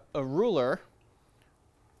using a ruler,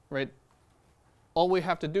 right? All we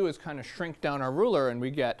have to do is kind of shrink down our ruler and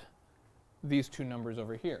we get these two numbers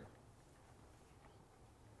over here.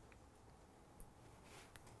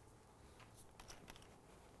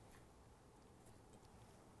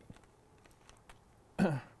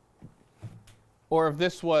 Or if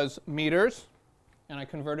this was meters and I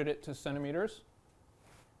converted it to centimeters,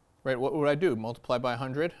 right, what would I do? Multiply by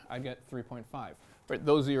 100, I'd get 3.5. Right,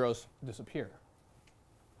 those zeros disappear.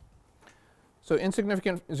 So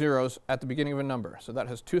insignificant zeros at the beginning of a number. So that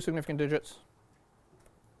has two significant digits.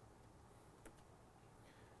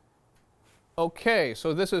 Okay,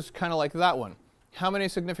 so this is kind of like that one. How many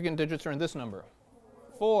significant digits are in this number?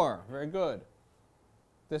 4. Very good.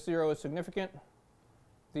 This 0 is significant.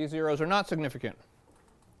 These zeros are not significant.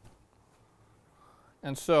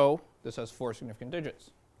 And so this has 4 significant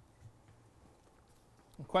digits.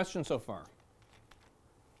 Question so far?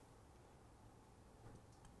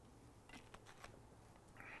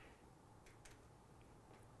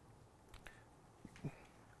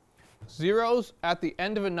 Zeros at the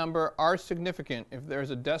end of a number are significant if there's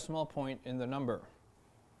a decimal point in the number.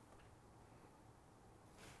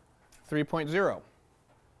 3.0.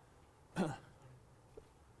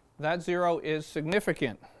 That 0 is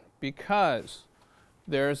significant because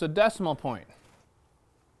there's a decimal point.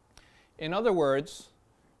 In other words,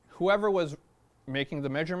 whoever was making the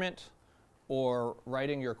measurement or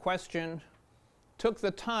writing your question took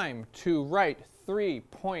the time to write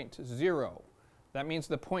 3.0. That means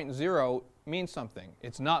the point 0 means something.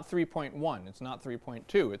 It's not 3.1, it's not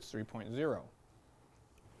 3.2, it's 3.0.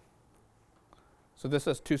 So this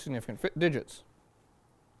has two significant digits.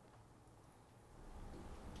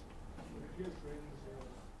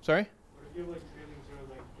 Sorry? What if you have like trailing zeros,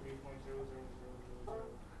 like 3.00000?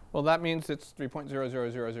 Well, that means it's 3.00000. So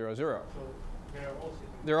they're all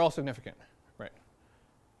significant. They're all significant, right?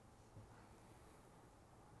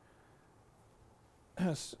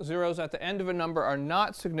 Zeros at the end of a number are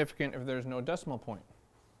not significant if there's no decimal point.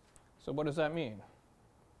 So what does that mean?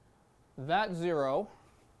 That 0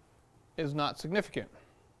 is not significant.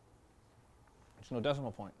 There's no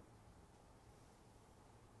decimal point.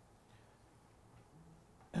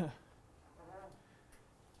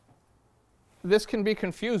 This can be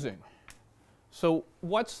confusing. So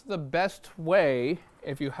what's the best way,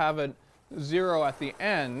 if you have a 0 at the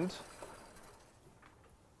end,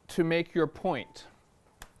 to make your point?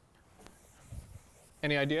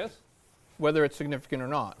 Any ideas? Whether it's significant or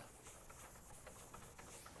not.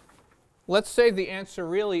 Let's say the answer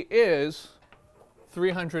really is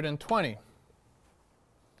 320.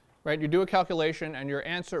 Right? You do a calculation and your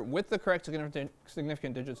answer with the correct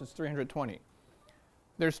significant digits is 320.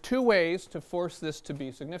 There's two ways to force this to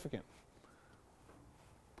be significant.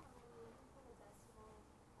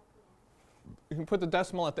 You can put the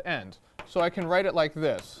decimal at the end. So I can write it like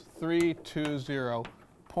this, 320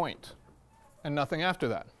 point, and nothing after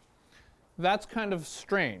that. That's kind of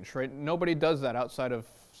strange, right? Nobody does that outside of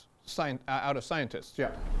scientists.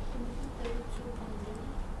 Yeah.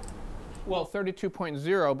 Well,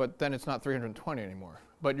 32.0, but then it's not 320 anymore.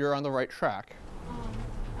 But you're on the right track.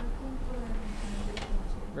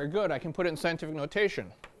 Very good. I can put it in scientific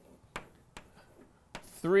notation.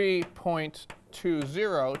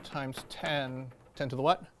 3.20 times 10 to the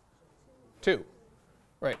what? 2.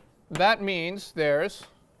 Right. That means there's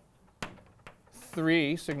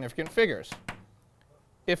 3 significant figures.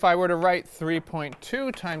 If I were to write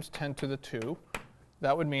 3.2 times 10 to the 2,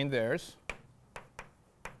 that would mean there's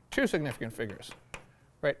 2 significant figures.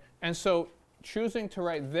 Right. And so choosing to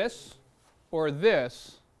write this or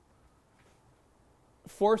this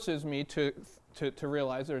forces me to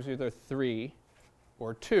realize there's either 3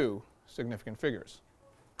 or 2 significant figures.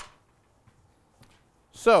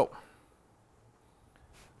 So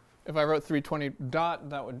if I wrote 320 dot,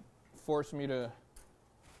 that would force me to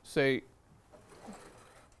say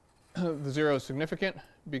the 0 is significant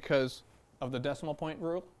because of the decimal point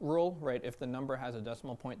rule, right? If the number has a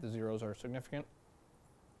decimal point, the zeros are significant.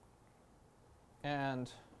 And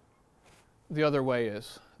the other way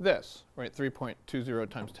is this, right? 3.20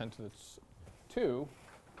 times 10 to the 2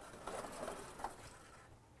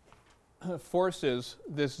 forces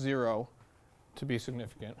this 0 to be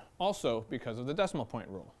significant, also because of the decimal point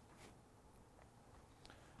rule.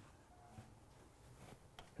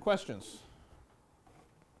 Questions?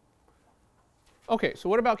 Okay, so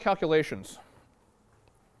what about calculations?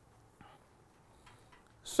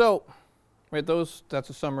 So, right, that's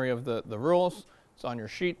a summary of the rules. It's on your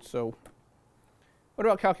sheet. So what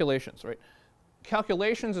about calculations, right?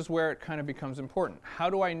 Calculations is where it kind of becomes important. How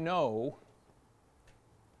do I know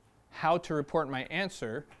how to report my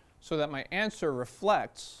answer so that my answer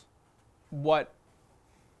reflects what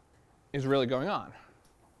is really going on,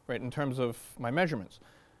 right, in terms of my measurements?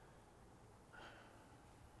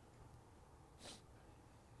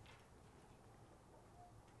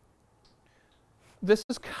 This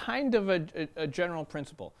is kind of a general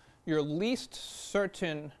principle. Your least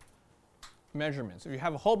certain measurements, if you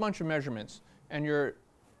have a whole bunch of measurements and you're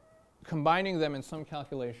combining them in some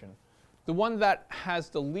calculation, the one that has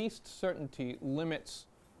the least certainty limits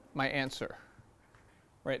my answer,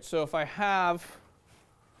 right? So if I have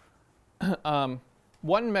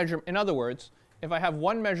one measurement, in other words, if I have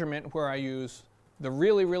one measurement where I use the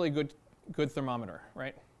really, really good thermometer,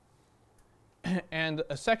 right? And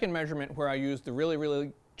a second measurement where I use the really,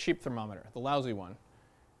 really cheap thermometer, the lousy one.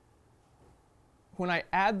 When I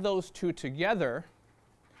add those two together,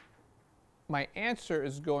 my answer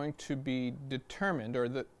is going to be determined, or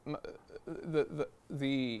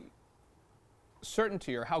the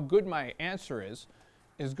certainty, or how good my answer is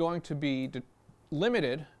going to be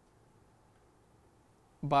limited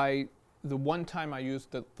by the one time I use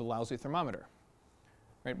the lousy thermometer,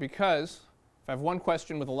 right? Because if I have one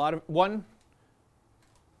question with one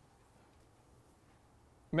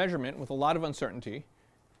measurement with a lot of uncertainty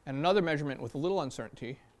and another measurement with a little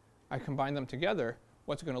uncertainty, I combine them together,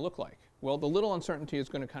 what's it going to look like? Well, the little uncertainty is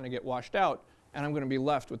going to kind of get washed out, and I'm going to be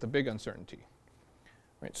left with the big uncertainty.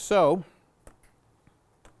 Right, so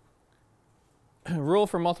rule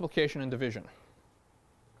for multiplication and division.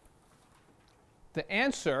 The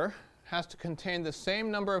answer has to contain the same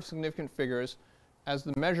number of significant figures as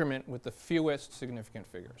the measurement with the fewest significant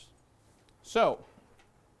figures. So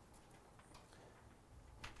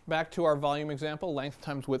back to our volume example, length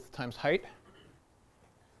times width times height.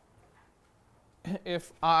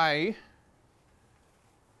 If I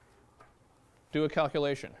do a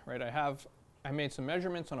calculation, right, I made some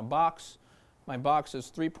measurements on a box. My box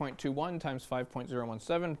is 3.21 times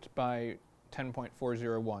 5.017 by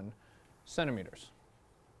 10.401 centimeters.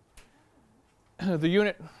 The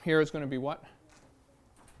unit here is going to be what?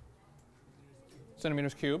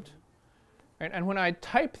 Centimeters cubed. Right, and when I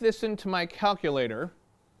type this into my calculator,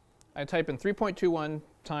 I type in 3.21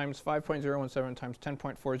 times 5.017 times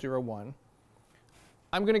 10.401.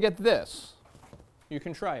 I'm going to get this. You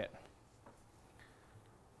can try it.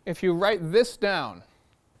 If you write this down,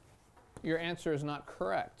 your answer is not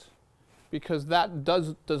correct, because that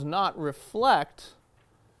does not reflect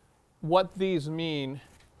what these mean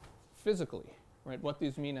physically, right? What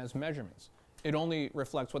these mean as measurements. It only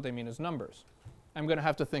reflects what they mean as numbers. I'm going to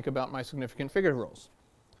have to think about my significant figure rules.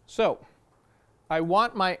 So I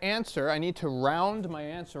want my answer, I need to round my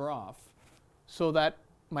answer off so that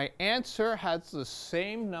my answer has the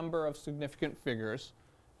same number of significant figures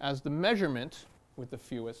as the measurement with the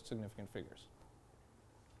fewest significant figures.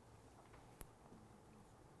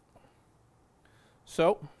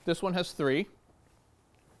 So this one has 3.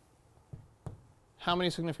 How many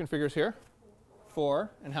significant figures here?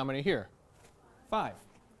 4. And how many here? 5.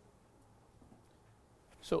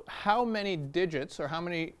 So how many digits, or how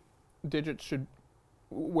many digits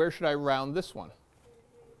where should I round this one?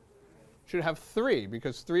 Should have 3,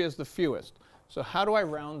 because 3 is the fewest. So how do I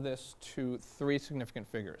round this to 3 significant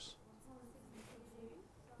figures?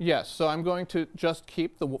 Yes, so I'm going to just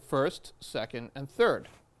keep the first, second, and third.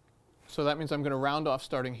 So that means I'm going to round off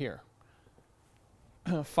starting here.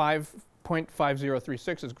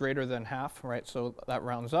 5.5036 is greater than half, right? So that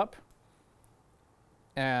rounds up.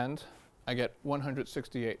 And I get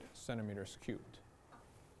 168 centimeters cubed.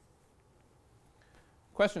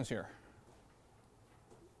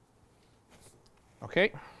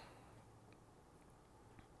 Okay.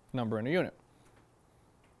 Number in a unit.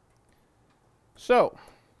 So,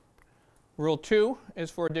 rule 2 is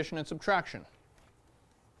for addition and subtraction.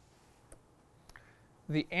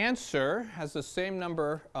 The answer has the same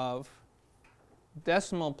number of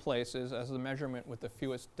decimal places as the measurement with the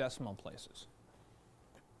fewest decimal places.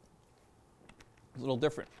 A little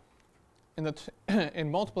different. In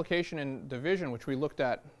multiplication and division, which we looked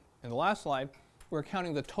at in the last slide, we're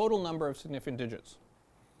counting the total number of significant digits.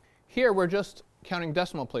 Here we're just counting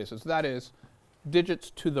decimal places, that is, digits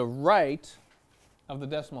to the right of the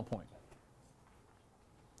decimal point.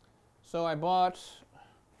 So I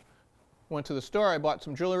went to the store, I bought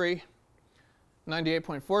some jewelry,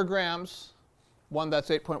 98.4 grams, one that's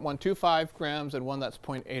 8.125 grams, and one that's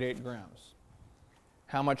 0.88 grams.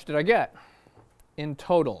 How much did I get in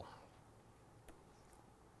total?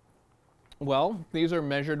 Well, these are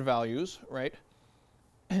measured values, right?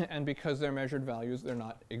 And because they're measured values, they're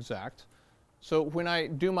not exact. So when I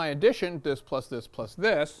do my addition, this plus this plus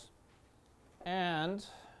this, and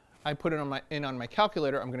I put it on my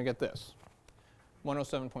calculator, I'm going to get this,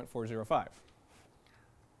 107.405.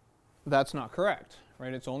 That's not correct,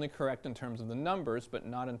 right? It's only correct in terms of the numbers, but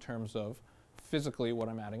not in terms of physically what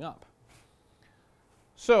I'm adding up.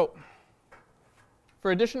 So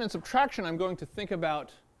for addition and subtraction, I'm going to think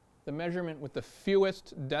about the measurement with the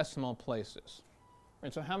fewest decimal places.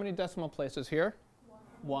 Right, so how many decimal places here?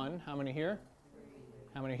 One. How many here?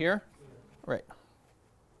 How many here? Right.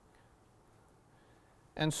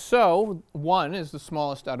 And so 1 is the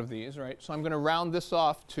smallest out of these, right? So I'm going to round this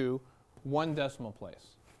off to 1 decimal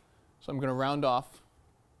place. So I'm going to round off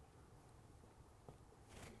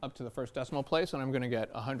up to the first decimal place, and I'm going to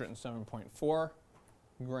get 107.4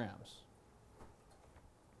 grams.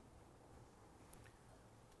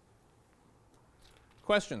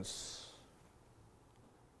 Questions?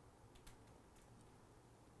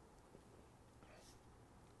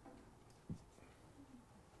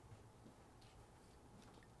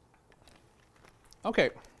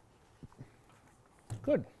 Okay.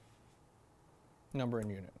 Good. Number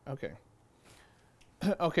in unit. Okay.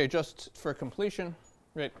 Okay, just for completion,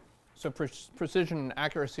 right? So precision and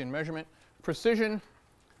accuracy in measurement. Precision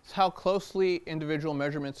is how closely individual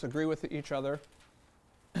measurements agree with each other.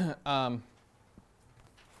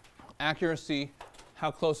 Accuracy,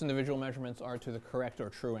 how close individual measurements are to the correct or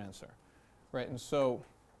true answer, right? And so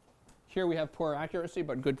here we have poor accuracy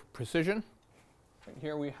but good precision.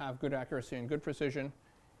 Here we have good accuracy and good precision.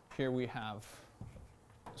 Here we have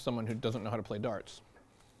someone who doesn't know how to play darts.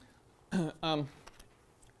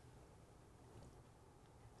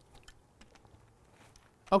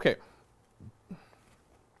 Okay.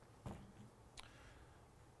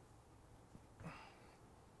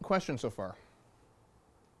 Questions so far?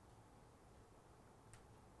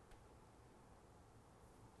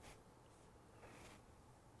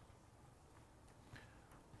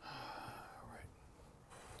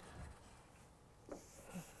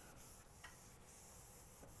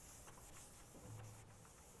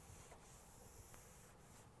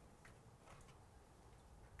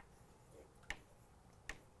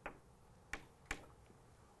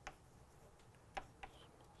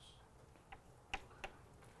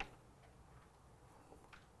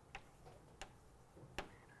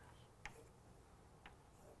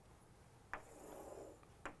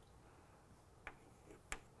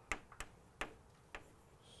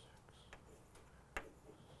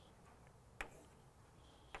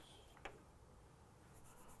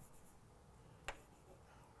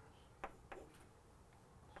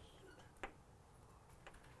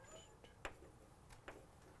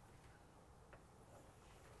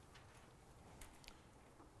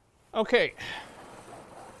 Okay.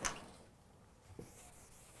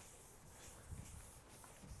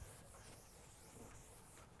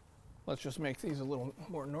 Let's just make these a little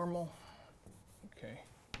more normal. Okay.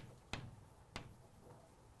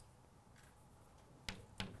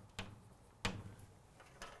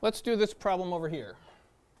 Let's do this problem over here.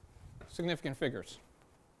 Significant figures.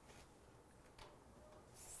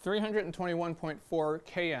 321.4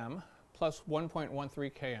 km plus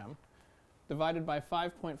 1.13 km divided by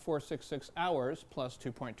 5.466 hours plus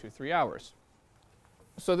 2.23 hours.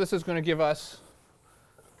 So this is going to give us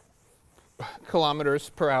kilometers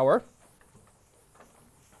per hour.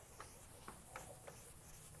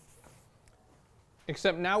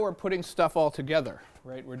 Except now we're putting stuff all together,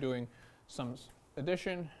 right? We're doing some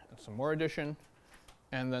addition, and some more addition,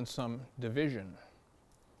 and then some division.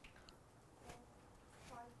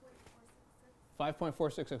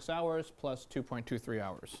 5.466 hours plus 2.23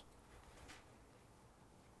 hours.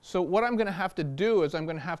 So what I'm going to have to do is I'm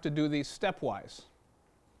going to have to do these stepwise.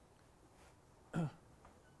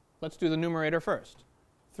 let's do the numerator first.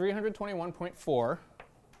 321.4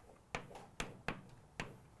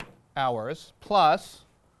 hours plus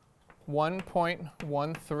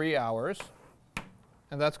 1.13 hours,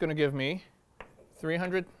 and that's going to give me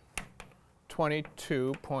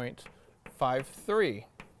 322.53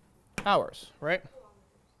 hours, right?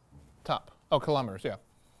 Top. Oh, kilometers, yeah.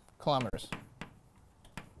 Kilometers.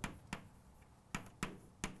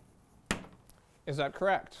 Is that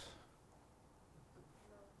correct?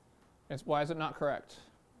 Why is it not correct?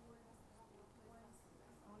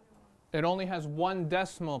 It only has one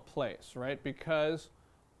decimal place, right? Because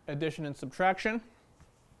addition and subtraction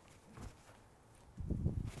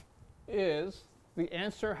is the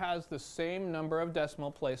answer has the same number of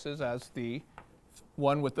decimal places as the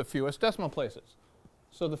one with the fewest decimal places.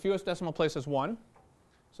 So the fewest decimal place is 1.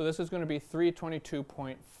 So this is going to be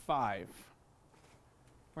 322.5.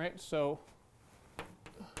 Right? So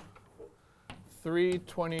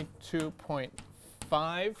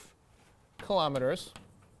 322.5 kilometers.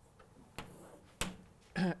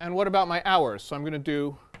 And what about my hours? So I'm going to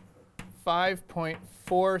do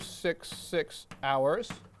 5.466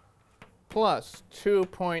 hours plus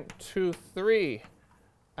 2.23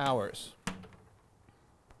 hours.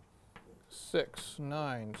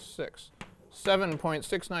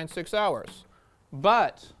 7.696 hours.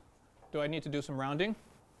 But do I need to do some rounding?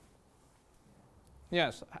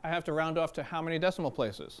 Yes, I have to round off to how many decimal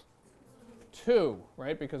places? 2,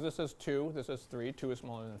 right? Because this is 2, this is 3. 2 is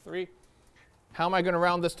smaller than 3. How am I going to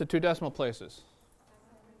round this to 2 decimal places?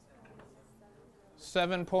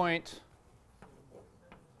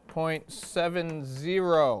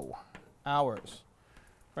 7.70 hours.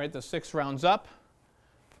 Right? The 6 rounds up.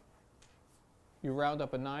 You round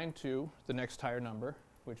up a 9 to the next higher number,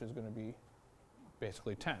 which is going to be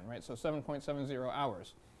basically 10, right? So 7.70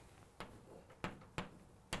 hours.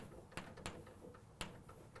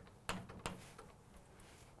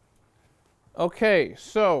 Okay,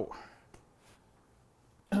 so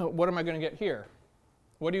what am I going to get here?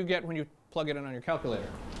 What do you get when you plug it in on your calculator?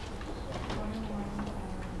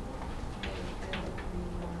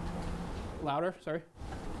 Louder, sorry.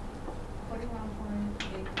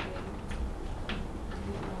 41.88.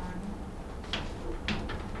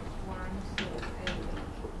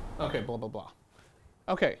 Okay, blah, blah, blah.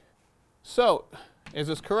 Okay, so is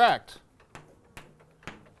this correct?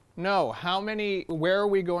 No. How many, where are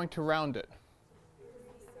we going to round it?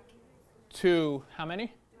 To how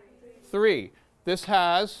many? 3. This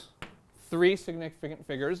has 3 significant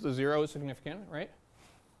figures. The 0 is significant, right?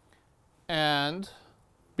 And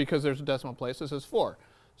because there's a decimal place, this is 4.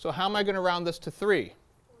 So how am I going to round this to 3?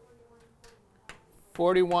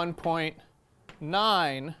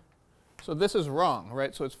 41.9. So this is wrong,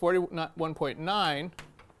 right? So it's 41.9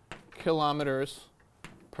 kilometers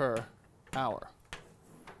per hour.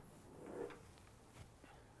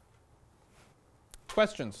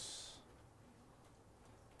 Questions?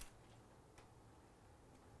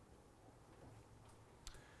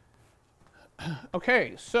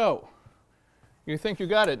 Okay, so you think you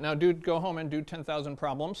got it. Now go home and do 10,000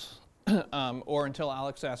 problems, or until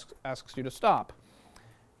Alex asks you to stop,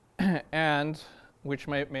 and which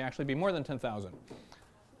may actually be more than 10,000.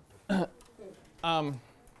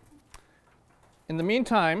 In the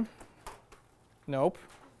meantime, nope,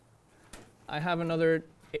 I have another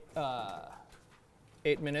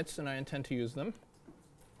 8 minutes, and I intend to use them.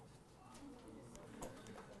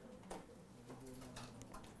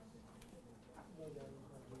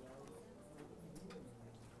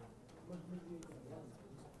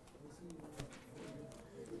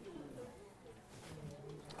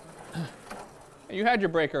 You had your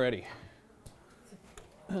break already.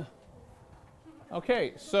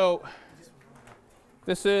 Okay, so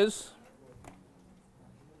this is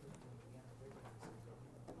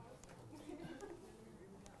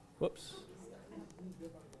whoops.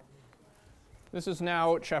 This is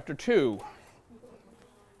now chapter 2.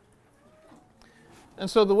 And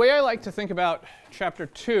so the way I like to think about chapter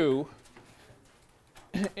 2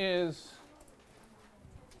 is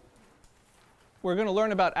we're going to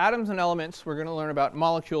learn about atoms and elements. We're going to learn about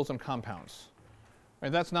molecules and compounds.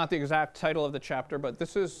 Right, that's not the exact title of the chapter, but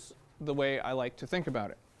this is the way I like to think about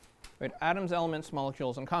it. Right, atoms, elements,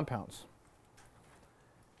 molecules, and compounds.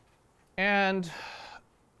 And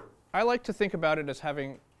I like to think about it as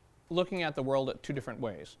looking at the world at 2 different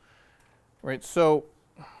ways. Right, so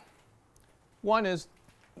one is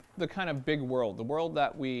the kind of big world, the world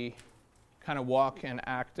that we kind of walk and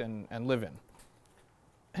act and live in.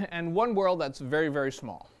 And one world that's very, very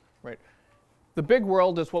small, right? The big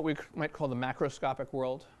world is what we might call the macroscopic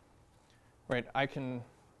world, right? And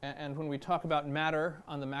when we talk about matter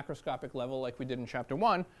on the macroscopic level, like we did in chapter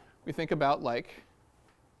 1, we think about like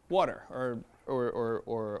water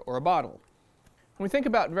or a bottle. When we think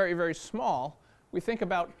about very, very small, we think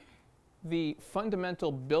about the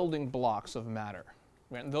fundamental building blocks of matter.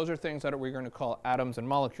 Right? And those are things that we're going to call atoms and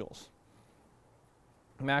molecules.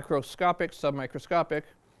 Macroscopic, submicroscopic.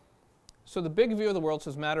 So the big view of the world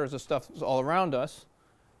says matter is the stuff that's all around us.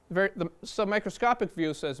 The submicroscopic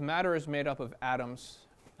view says matter is made up of atoms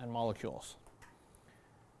and molecules.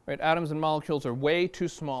 Right? Atoms and molecules are way too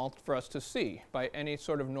small for us to see by any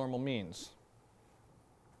sort of normal means.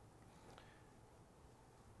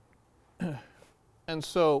 And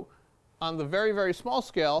so on the very, very small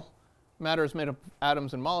scale, matter is made up of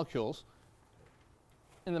atoms and molecules.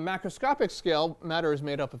 In the macroscopic scale, matter is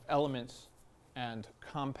made up of elements and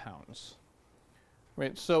compounds.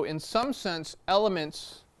 Right? So in some sense,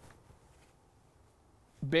 elements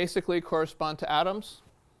basically correspond to atoms,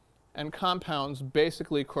 and compounds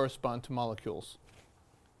basically correspond to molecules,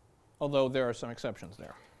 although there are some exceptions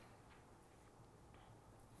there.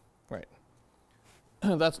 Right.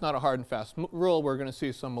 That's not a hard and fast rule. We're going to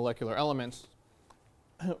see some molecular elements,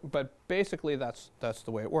 but basically that's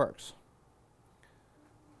the way it works.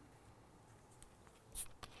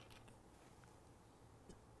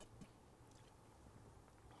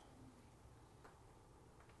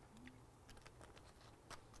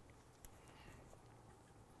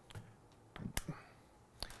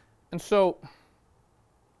 And so,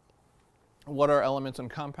 what are elements and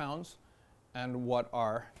compounds, and what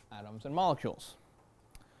are atoms and molecules?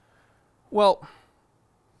 Well,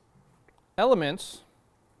 elements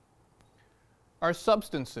are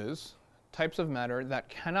substances, types of matter that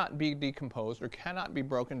cannot be decomposed or cannot be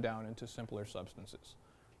broken down into simpler substances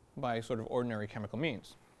by sort of ordinary chemical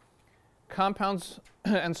means. Compounds,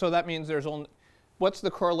 and so that means there's only, what's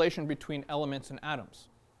the correlation between elements and atoms?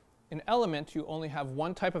 In element, you only have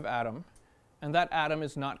one type of atom, and that atom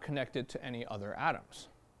is not connected to any other atoms.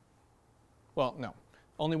 Well, no,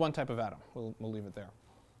 only one type of atom. We'll leave it there.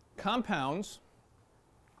 Compounds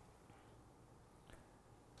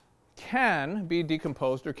can be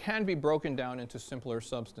decomposed or can be broken down into simpler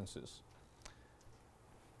substances.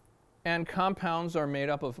 And compounds are made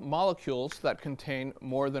up of molecules that contain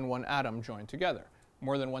more than one atom joined together,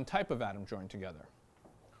 more than one type of atom joined together.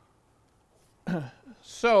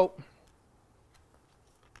 So,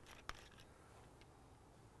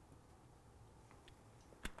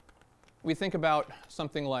 we think about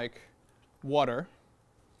something like water.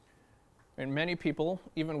 And many people,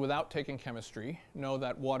 even without taking chemistry, know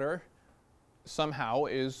that water somehow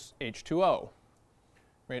is H2O.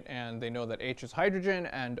 Right? And they know that H is hydrogen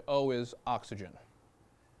and O is oxygen.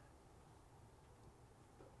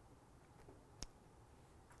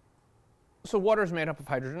 So water is made up of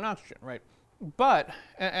hydrogen and oxygen, right? But,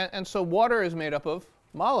 and so water is made up of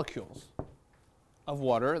molecules of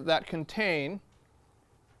water that contain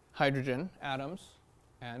hydrogen atoms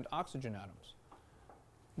and oxygen atoms.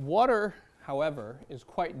 Water, however, is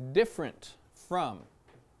quite different from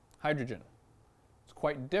hydrogen. It's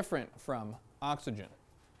quite different from oxygen.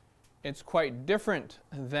 It's quite different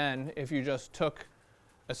than if you just took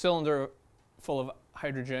a cylinder full of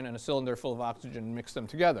hydrogen and a cylinder full of oxygen and mixed them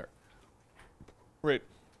together. Right.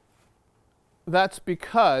 That's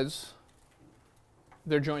because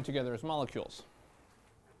they're joined together as molecules.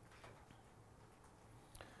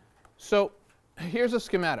 So here's a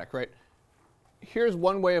schematic, right? Here's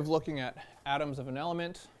one way of looking at atoms of an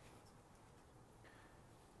element.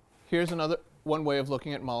 Here's another one way of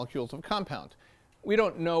looking at molecules of a compound. We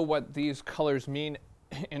don't know what these colors mean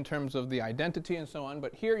in terms of the identity and so on,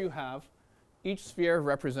 but here you have each sphere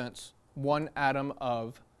represents one atom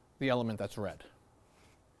of the element that's red.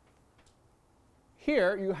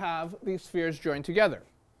 Here you have these spheres joined together.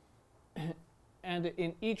 And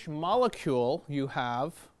in each molecule you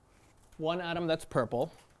have one atom that's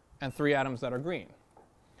purple and 3 atoms that are green.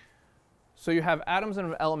 So you have atoms of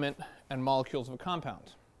an element and molecules of a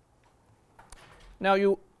compound.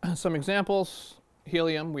 Now some examples.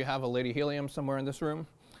 Helium, we have a lady helium somewhere in this room.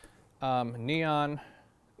 Neon,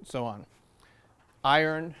 so on.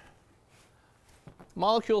 Iron.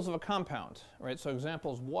 Molecules of a compound, right? So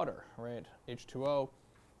examples, water, right? H2O.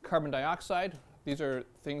 Carbon dioxide. These are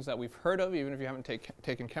things that we've heard of even if you haven't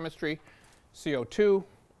taken chemistry. CO2.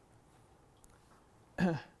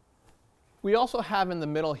 We also have in the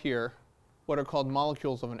middle here what are called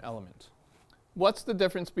molecules of an element. What's the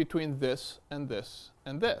difference between this and this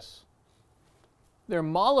and this? They're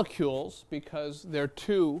molecules because they're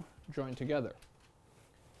 2 joined together.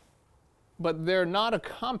 But they're not a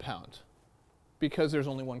compound because there's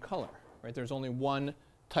only one color, right? There's only one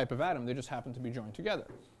type of atom. They just happen to be joined together.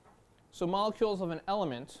 So molecules of an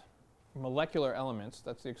element molecular elements,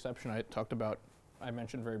 that's the exception I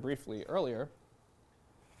mentioned very briefly earlier,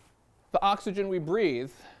 the oxygen we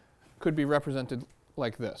breathe could be represented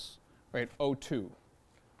like this, right? O2.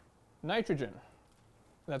 Nitrogen,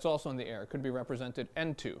 that's also in the air, could be represented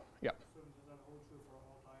N2. Yeah. So does that hold true for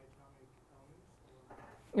all diatomic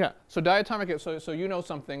elements? Yeah. So diatomic. So you know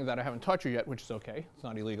something that I haven't taught you yet, which is okay. It's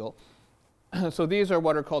not illegal. So these are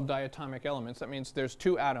what are called diatomic elements. That means there's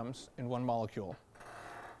two atoms in one molecule.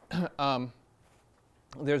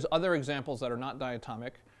 There's other examples that are not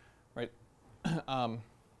diatomic, right?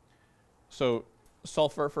 So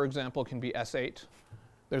sulfur, for example, can be S8.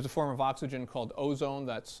 There's a form of oxygen called ozone,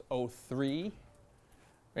 that's O3.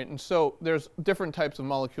 Right? And so there's different types of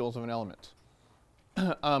molecules of an element.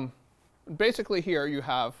 Basically here you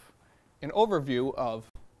have an overview of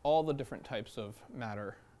all the different types of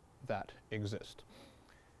matter that exist.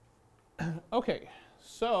 Okay,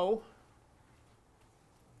 so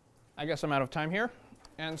I guess I'm out of time here.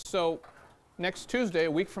 And so next Tuesday,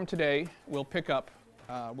 a week from today, we'll pick up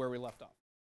where we left off.